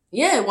vodka?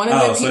 Yeah, one of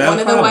the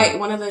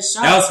shots.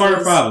 That was part of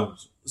the problem.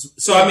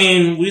 So, I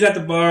mean, we was at the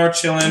bar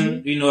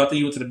chilling. Mm-hmm. After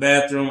you went to the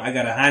bathroom, I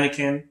got a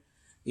Heineken.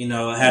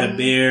 I had a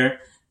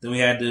beer. Then we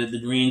had the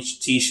green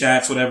tea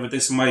shots, whatever. Then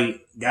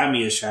somebody got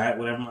me a shot,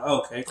 whatever. I'm like,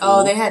 okay, cool.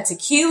 Oh, they had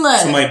tequila.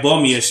 Somebody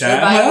bought me a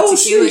shot. I'm like, oh,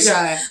 shit.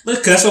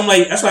 Look, that's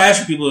why I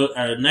ask you, people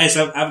are nice.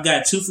 I've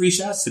got 2 free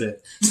shots today.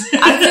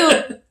 I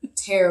feel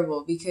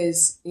terrible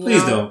because,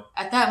 Please don't.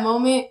 At that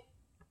moment,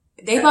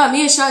 they bought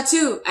me a shot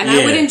too, and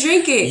I wouldn't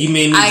drink it. You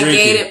made me drink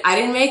it. I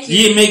didn't make you.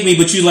 You didn't make me,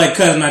 but you like,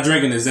 cuz I'm not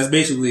drinking this. That's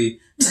basically...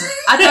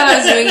 I thought I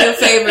was doing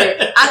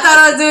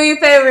you a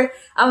favor.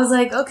 I was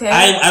like, okay.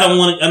 I don't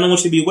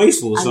want you to be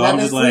wasteful, so I'm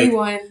just like...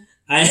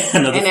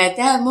 And at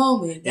that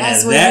moment,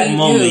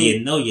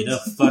 you know you done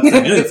fucked up.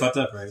 You know you fucked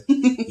up, right?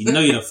 You know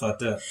you done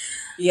fucked up.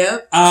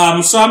 Yep.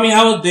 So I mean,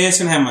 I was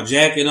dancing, had my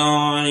jacket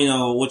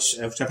on, which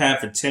I've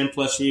had for 10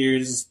 plus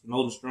years,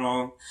 old and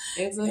strong.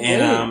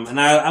 And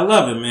I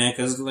love it, man,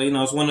 because it's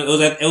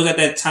it was at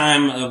that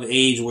time of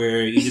age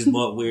where you just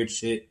bought weird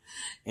shit.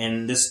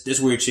 And this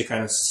weird shit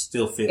kind of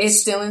still fits.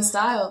 It's still in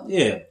style.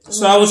 Yeah.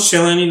 So I was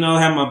chilling,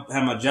 had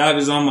my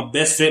joggers on, my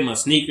best fit, my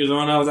sneakers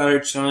on. I was out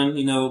here chilling,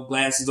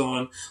 glasses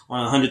on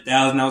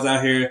 100,000. I was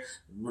out here,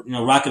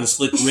 rocking a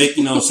slick Rick,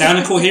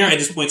 sounding coherent at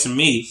this point to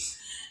me.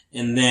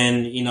 And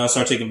then, I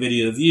started taking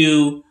video of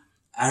you.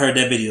 I heard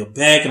that video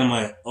back and I'm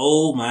like,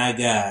 oh my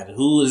God,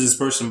 who is this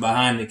person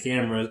behind the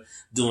camera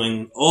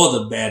doing all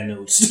the bad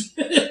notes?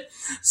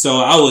 So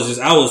I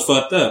was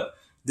fucked up.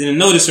 Didn't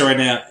notice it right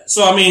now.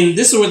 So, I mean,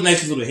 this was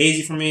nice, a little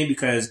hazy for me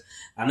because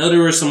I know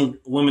there were some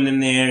women in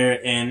there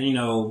and,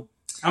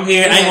 I'm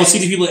here. I ain't gonna see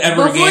these people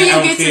ever again. Before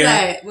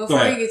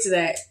you get to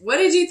that, what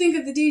did you think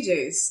of the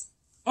DJs?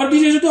 Oh, the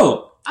DJs are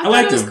dope. I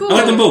like them. Cool. I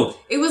like them both.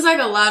 It was like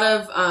a lot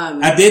of,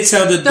 I did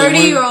tell the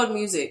 30-year-old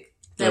music.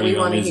 That we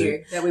want to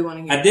hear.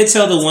 I did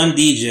tell the one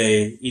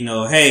DJ,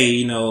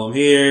 hey, I'm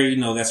here,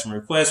 got some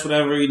requests,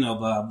 whatever,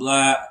 blah,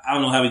 blah. I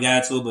don't know how we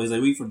got to it, but he's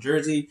like, we from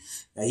Jersey.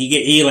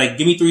 He like,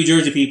 give me 3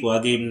 Jersey people. I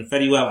gave him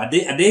Fetty Wap. I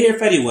did hear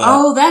Fetty Wap.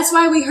 Oh, that's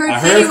why we heard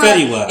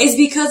Fetty Wap. It's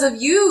because of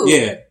you.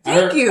 Yeah.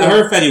 Thank you. I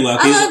heard Fetty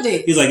Wap. I loved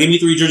it. He's like, give me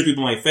 3 Jersey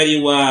people. I'm like,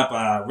 Fetty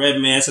Wap,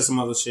 Redman, said some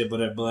other shit,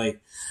 but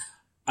like,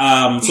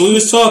 so we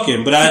was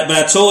talking, but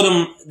I told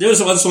him, there was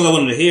some other songs I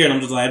wanted to hear, and I'm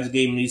just like, I just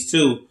gave him these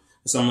 2.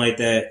 Or something like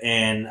that,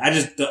 and I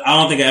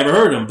don't think I ever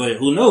heard them, but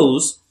who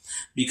knows?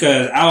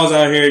 Because I was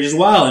out here just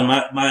wilding.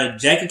 My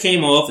jacket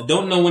came off.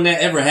 Don't know when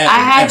that ever happened. I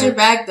had your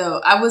back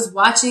though. I was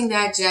watching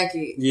that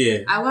jacket. Yeah,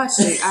 I watched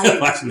it.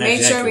 I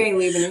made sure we ain't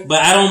leaving it.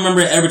 But I don't remember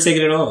ever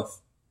taking it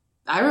off.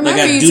 I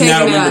remember you taking it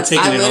off.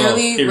 I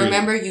literally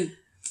remember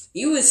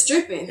you was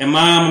stripping. And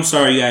Mom, I'm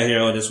sorry you got to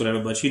hear all this, whatever.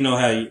 But you know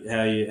how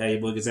you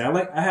book is. I'm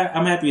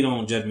happy you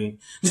don't judge me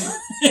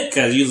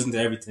because you listen to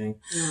everything.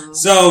 No.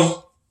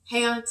 So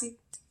hey, Auntie.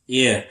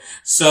 Yeah.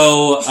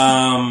 So,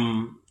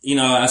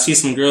 I see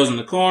some girls in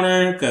the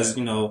corner because,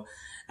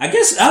 I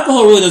guess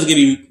alcohol really does give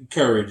you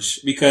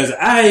courage because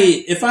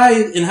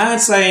in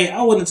hindsight,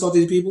 I wouldn't talk to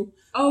these people.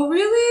 Oh,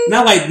 really?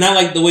 Not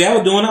like the way I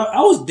was doing.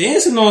 I was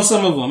dancing on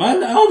some of them.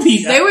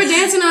 They were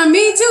dancing on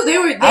me too.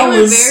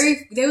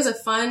 There was a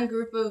fun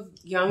group of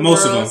young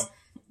most girls. Of them.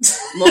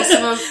 Most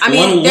of them. I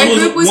mean, their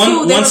group was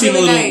cool. They were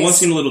really nice. One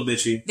seemed a little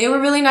bitchy. They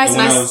were really nice.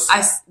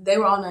 They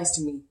were all nice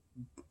to me.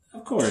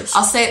 Of course.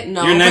 I'll say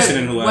no. You're nicer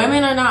than who I am.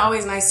 Women are not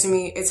always nice to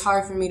me. It's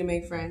hard for me to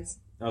make friends.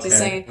 Okay. Just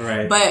saying.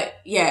 Right. But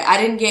yeah, I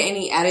didn't get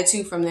any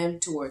attitude from them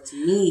towards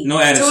me. No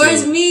attitude.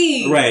 Towards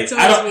me. Right.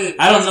 I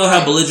don't know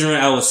how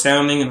belligerent I was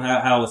sounding and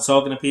how I was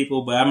talking to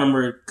people, but I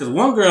remember because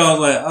one girl I was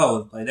like,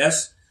 oh, like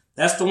that's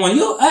the one.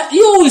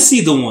 You always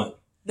see the one.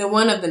 The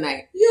one of the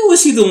night. You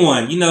always see the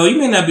one. You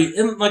may not be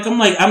like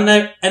I'm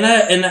not,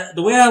 and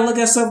the way I look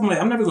at stuff, I'm like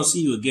I'm never gonna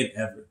see you again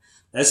ever.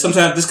 That's kind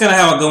of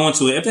how I go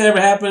into it. If that ever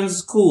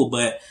happens, cool.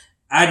 But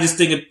I just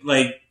think it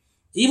like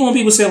even when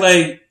people say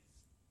like.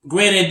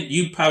 Granted,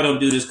 you probably don't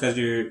do this because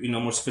you're,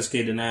 more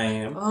sophisticated than I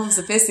am. Oh, I'm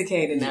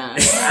sophisticated now. I'm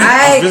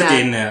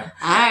sophisticated now.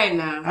 I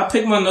know. I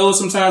pick my nose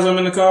sometimes when I'm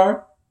in the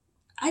car.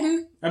 I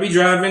do. I be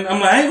driving.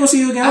 I'm like, I ain't gonna see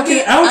you again.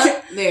 Okay, I don't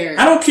care. There.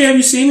 I don't care if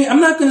you see me. I'm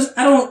not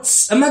gonna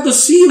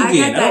see you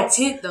again. I got that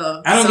tint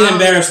though. I don't get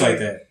embarrassed like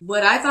that.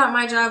 What I thought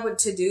my job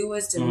to do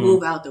was to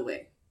move out the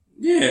way.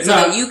 Yeah. So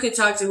that you could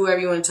talk to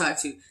whoever you want to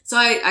talk to. So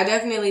I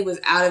definitely was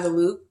out of the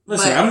loop.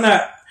 Listen, I'm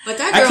not. But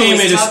that girl I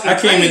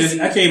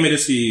came here to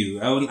see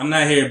you. I'm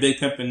not here big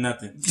pimping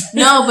nothing.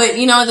 No, but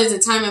there's a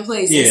time and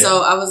place. Yeah. And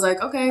so I was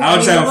like, okay. I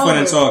was having fun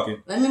and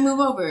talking. Let me move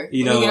over. Let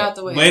me get out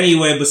the way. But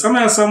anyway,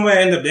 somehow, some way,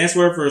 I end up dancing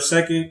with her for a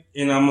second,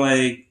 and I'm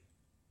like,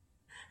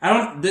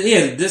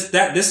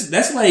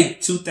 That's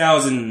like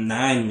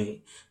 2009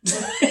 me.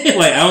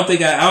 Like, I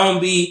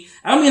don't be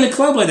in a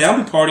club like that. I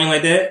don't be partying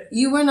like that.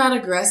 You were not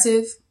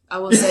aggressive. I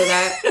will say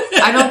that.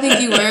 I don't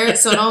think you were,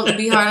 so don't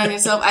be hard on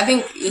yourself. I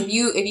think if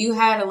you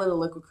had a little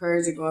liquid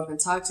courage to go up and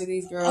talk to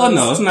these girls. Oh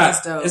no, it's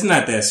not that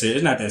serious.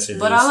 It's not that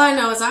serious. But all I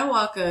know is I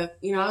walk up,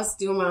 I was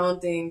doing my own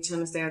thing, trying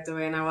to stay out the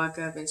way, and I walk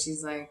up and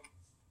she's like,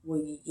 well,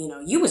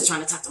 you was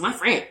trying to talk to my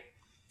friend.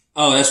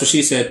 Oh, that's what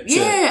she said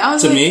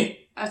to me?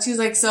 She was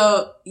like,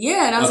 so,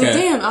 yeah, and I was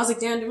like,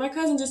 damn, did my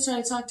cousin just try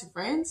to talk to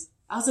friends?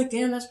 I was like,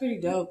 damn, that's pretty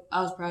dope.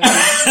 I was proud of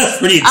that. That's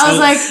pretty dope. I was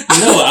like,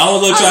 no, I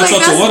was trying to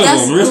talk to one of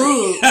them.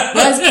 Really? Cool.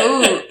 That's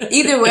cool.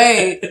 Either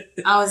way,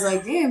 I was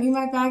like, damn, he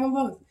might bag them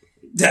both.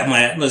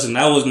 Listen,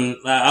 I was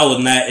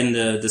not in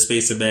the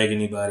space to bag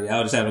anybody.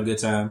 I was just having a good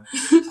time.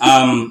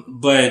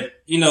 But,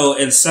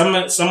 and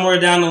somewhere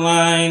down the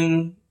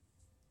line,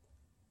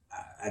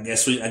 I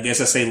guess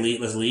I say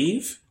let's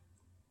leave.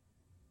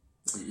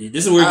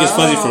 This is where it gets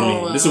fuzzy for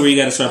me. This is where you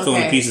got to start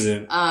filling the pieces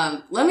in.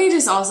 Let me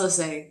just also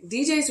say,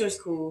 DJs was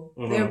cool.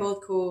 Mm-hmm. They were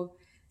both cool.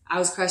 I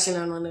was crushing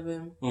on one of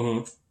them.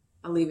 Mm-hmm.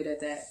 I'll leave it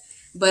at that.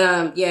 But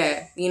I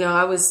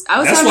was.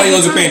 That's why he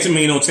wasn't paying too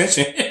many no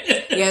attention.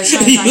 Yeah,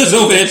 he was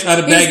over there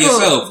trying to bag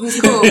yourself. He's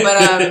cool.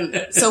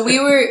 But so we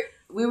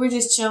were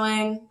just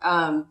chilling.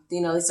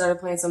 They started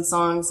playing some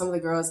songs. Some of the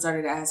girls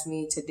started to ask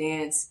me to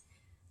dance.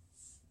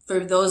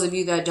 For those of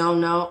you that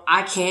don't know,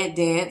 I can't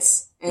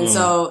dance, and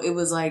so it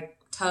was like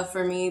tough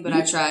for me, but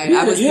I tried.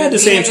 You had the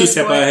same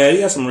two-step I had.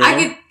 You got some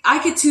rhythm. I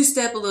could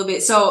two-step a little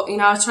bit. So,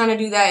 I was trying to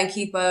do that and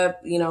keep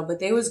up, but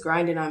they was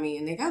grinding on me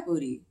and they got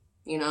booty.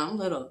 I'm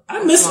little.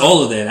 I missed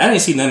all of that. I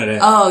didn't see none of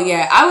that. Oh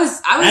yeah. I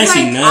was like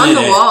on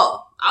the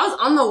wall. I was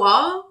on the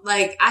wall.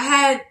 Like I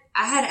had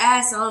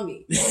ass on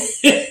me.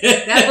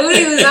 That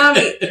booty was on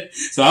me.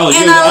 So I was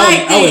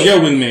your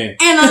wingman.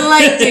 And I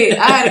liked it.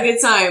 I had a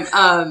good time.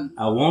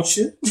 I want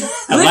you.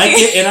 I like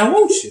it and I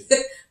want you.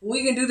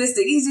 We can do this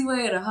the easy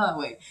way or the hard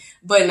way.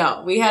 But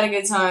no, we had a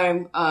good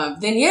time.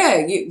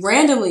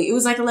 Randomly, it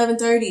was like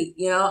 11:30.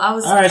 I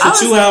was. All right, so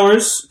 2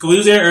 hours. Cause we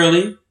was there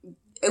early.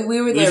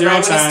 We were there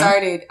right when it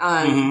started.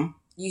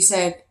 You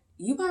said,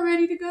 you about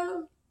ready to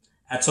go?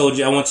 I told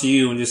you, I went to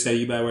you and just said,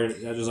 you about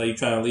ready? I was like, you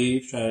trying to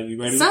leave? You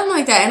ready? Something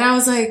like that. And I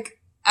was like,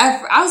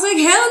 hell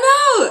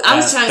no. I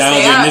was trying to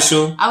stay out.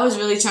 Initial? I was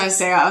really trying to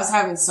stay out. I was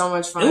having so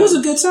much fun. It was a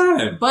good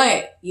time.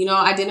 But,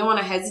 I didn't want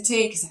to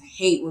hesitate because I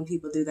hate when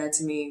people do that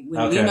to me.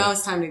 When you know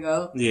it's time to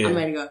go, I'm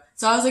ready to go.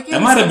 So I was like,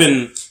 that might have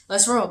been.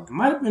 Let's roll. It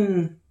might have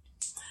been.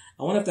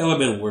 I wonder if that would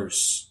have been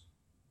worse.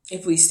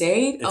 If we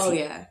stayed?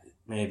 Yeah.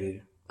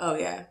 Maybe. Oh,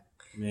 yeah.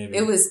 Maybe.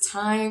 It was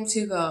time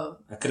to go.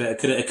 It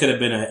could have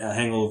been a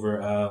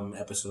hangover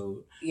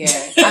episode. Yeah.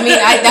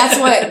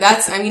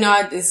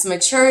 It's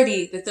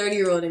maturity, the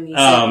 30-year-old in me.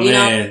 Oh,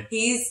 man.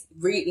 He's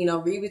read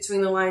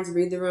between the lines,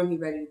 read the room, he's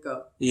ready to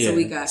go.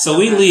 Yeah. So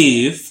we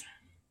leave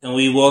and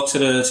we walk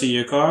to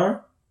your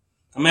car.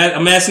 I'm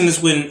asking this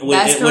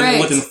That's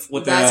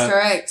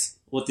correct.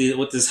 With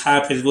this high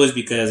pitched voice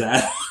because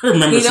I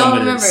remember some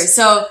of this.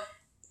 So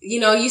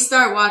you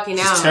start walking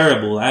out. It's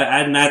terrible.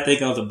 I did not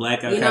think I was a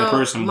blackout kind of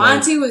person.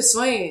 Monty was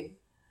swaying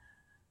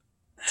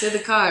to the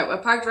car. I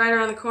parked right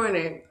around the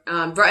corner.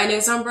 And it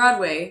was on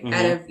Broadway.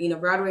 Mm-hmm.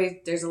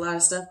 Broadway, there's a lot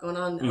of stuff going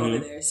on over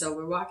there. So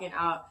we're walking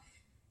out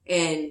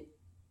and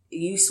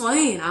you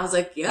swaying. I was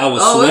like, yeah. It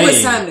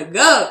was time to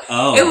go.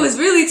 Oh. It was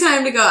really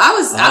time to go. I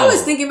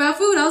was thinking about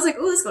food. I was like,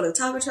 let's go to the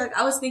taco truck.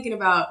 I was thinking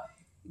about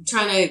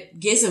trying to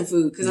get some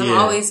food because I'm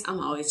always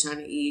trying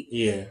to eat.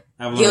 Yeah.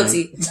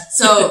 Guilty.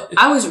 So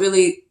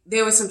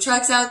there were some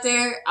trucks out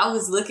there. I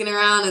was looking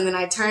around and then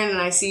I turned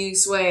and I see you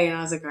sway and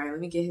I was like, all right, let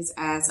me get his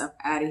ass up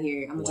out of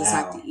here. I'm gonna just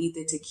have to eat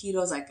the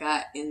taquitos I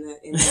got in the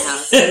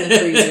house, in the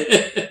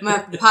freezer. I'm gonna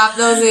have to pop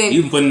those in.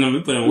 You put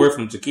in work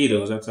from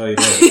taquitos, I'll tell you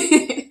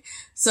that.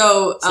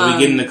 So we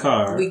get in the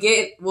car. We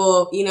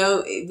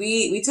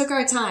took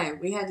our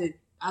time.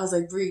 I was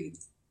like, breathe.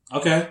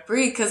 Okay.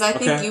 Breathe, because I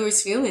think you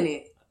was feeling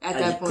it at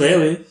that point.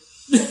 Clearly.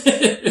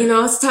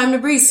 It's time to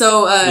breathe.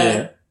 So,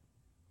 I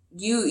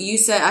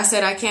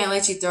said, I can't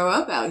let you throw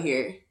up out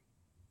here.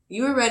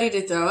 You were ready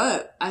to throw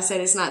up. I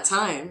said, it's not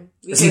time.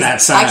 It's not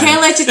time. I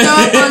can't let you throw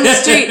up on the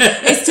street.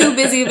 It's too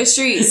busy of a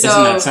street. So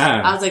it's not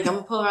time. I was like, I'm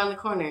going to pull around the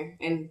corner.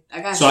 And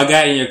I got So I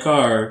got in your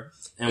car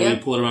and we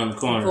pulled around the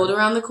corner. Pulled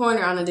around the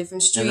corner on a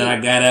different street. And then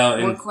I got out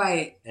more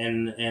quiet.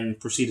 And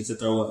proceeded to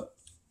throw up.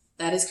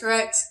 That is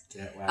correct.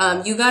 Yeah,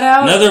 wow. You got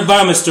out. Another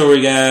vomit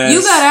story, guys.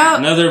 You got out.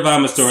 Another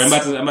vomit story. I'm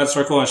about to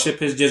start calling shit,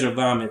 piss, jizz, or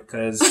vomit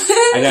because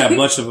I got a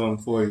bunch of them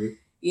for you.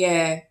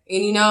 Yeah.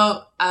 And you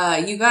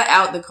got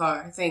out the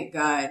car. Thank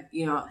God.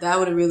 That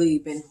would have really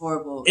been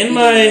horrible.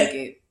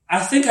 I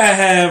think I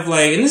have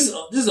and this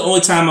is the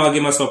only time I'll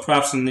give myself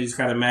props in these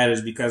kind of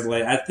matters because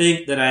I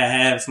think that I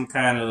have some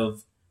kind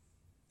of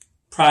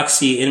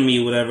proxy in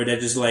me, whatever, that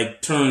just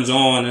turns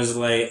on and is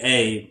like,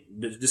 hey,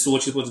 this is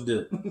what you're supposed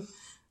to do.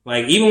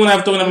 Even when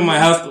I've thrown up in my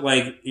house,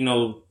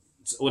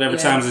 whatever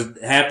times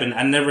it happened,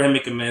 I never had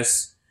make a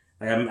mess.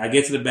 Like I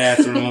get to the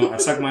bathroom, I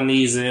tuck my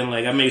knees in,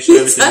 like I make sure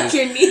everything. Tuck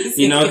your knees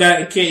in.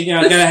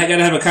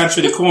 Gotta have a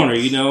concentrated corner,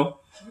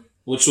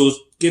 which we'll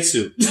get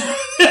to.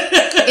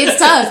 It's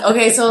tough.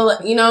 Okay, so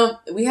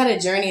we had a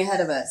journey ahead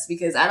of us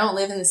because I don't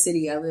live in the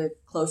city. I live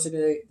closer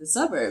to the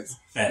suburbs,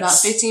 facts. About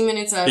 15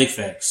 minutes up. Big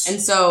facts.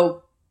 And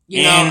so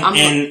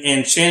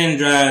and Shannon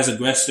drives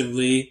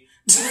aggressively.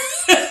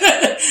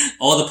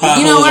 All the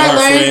potholes are her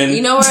friend.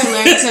 You know where I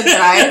learned to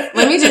drive?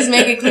 Let me just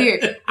make it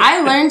clear.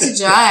 I learned to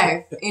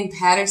drive in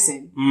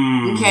Patterson.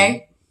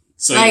 Okay?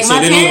 So they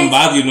don't even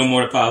bother you no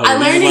more, the potholes. I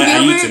learned in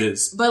Gilbert, to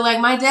this. but like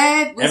my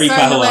dad was Every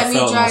starting to pothole let I me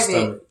felt drive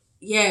it.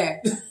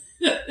 Yeah.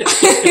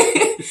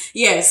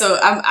 Yeah, so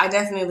I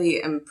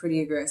definitely am pretty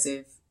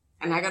aggressive.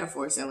 And I got a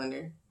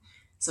 4-cylinder.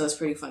 So it's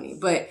pretty funny.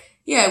 But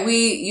yeah,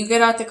 you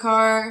get out the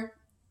car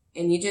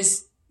and you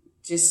just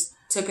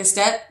took a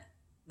step.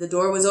 The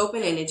door was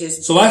open and it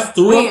just... So I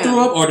threw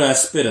up or did I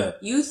spit up?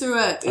 You threw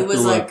up. It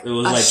was like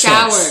a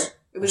shower. Chunks.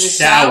 It was a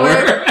shower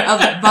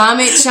of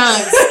vomit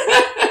chunks.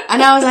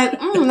 And I was like,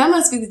 that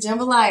must be the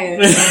jambalaya.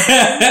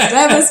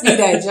 That must be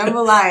that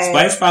jambalaya.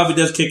 Spice probably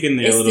does kick in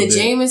there a little bit. It's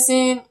the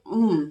Jameson.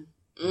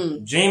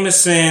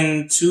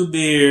 Jameson, 2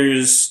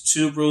 beers,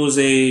 2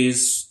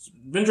 rosés.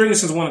 Been drinking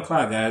since 1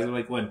 o'clock, guys.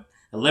 Like,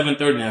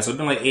 11:30 now. So it's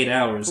been like 8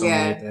 hours, something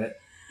like that.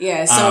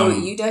 Yeah, so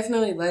you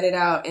definitely let it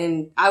out,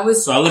 and I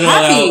was I let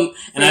happy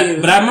it out,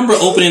 but I remember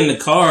opening the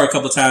car a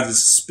couple times to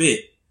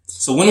spit.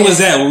 So when was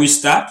that? Were we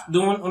stopped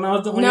doing when I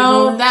was doing?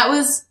 No, that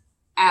was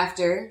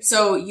after.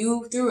 So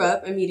you threw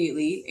up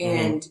immediately,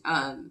 and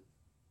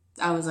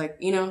I was like,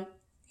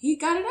 he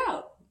got it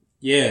out.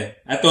 Yeah,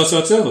 I thought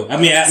so too. I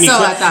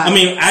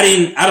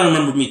don't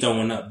remember me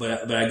throwing up,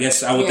 but I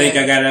guess I would think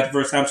I got it out the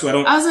first time. So I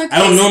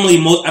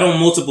don't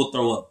multiple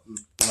throw up.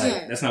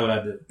 That's not what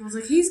I do. I was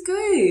like, he's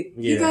good.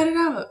 Yeah. He got it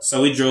out.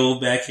 So we drove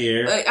back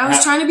here. I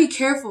was trying to be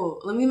careful.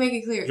 Let me make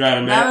it clear.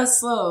 Driving back? That was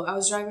slow. I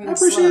was driving slow. I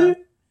appreciate it.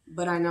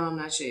 But I know I'm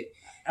not shit.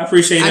 I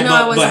appreciate it.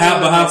 But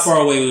how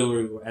far away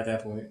were we at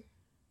that point?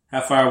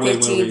 How far away were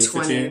we?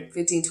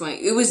 15, 20.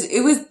 It was,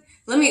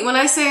 when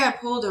I say I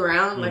pulled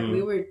around, like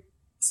we were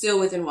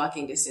still within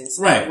walking distance.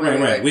 Right.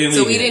 We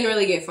didn't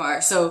really get far.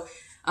 So,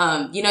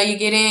 you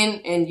get in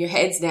and your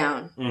head's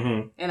down.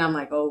 Mm-hmm. And I'm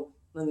like, oh,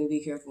 let me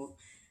be careful.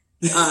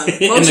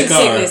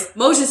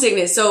 Motion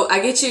sickness. So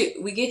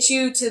we get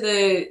you to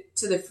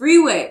the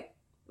freeway.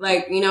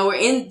 Like,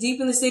 we're deep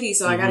in the city,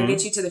 so I gotta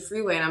get you to the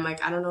freeway. And I'm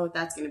like, I don't know what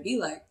that's gonna be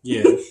like.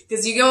 Yeah.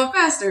 Cause you're going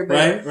faster.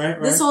 But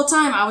right. This whole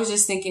time I was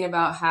just thinking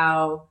about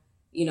how,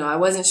 I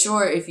wasn't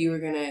sure if you were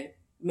gonna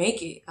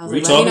make it. I was were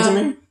you talking to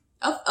me?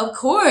 Of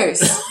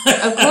course.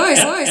 Of course.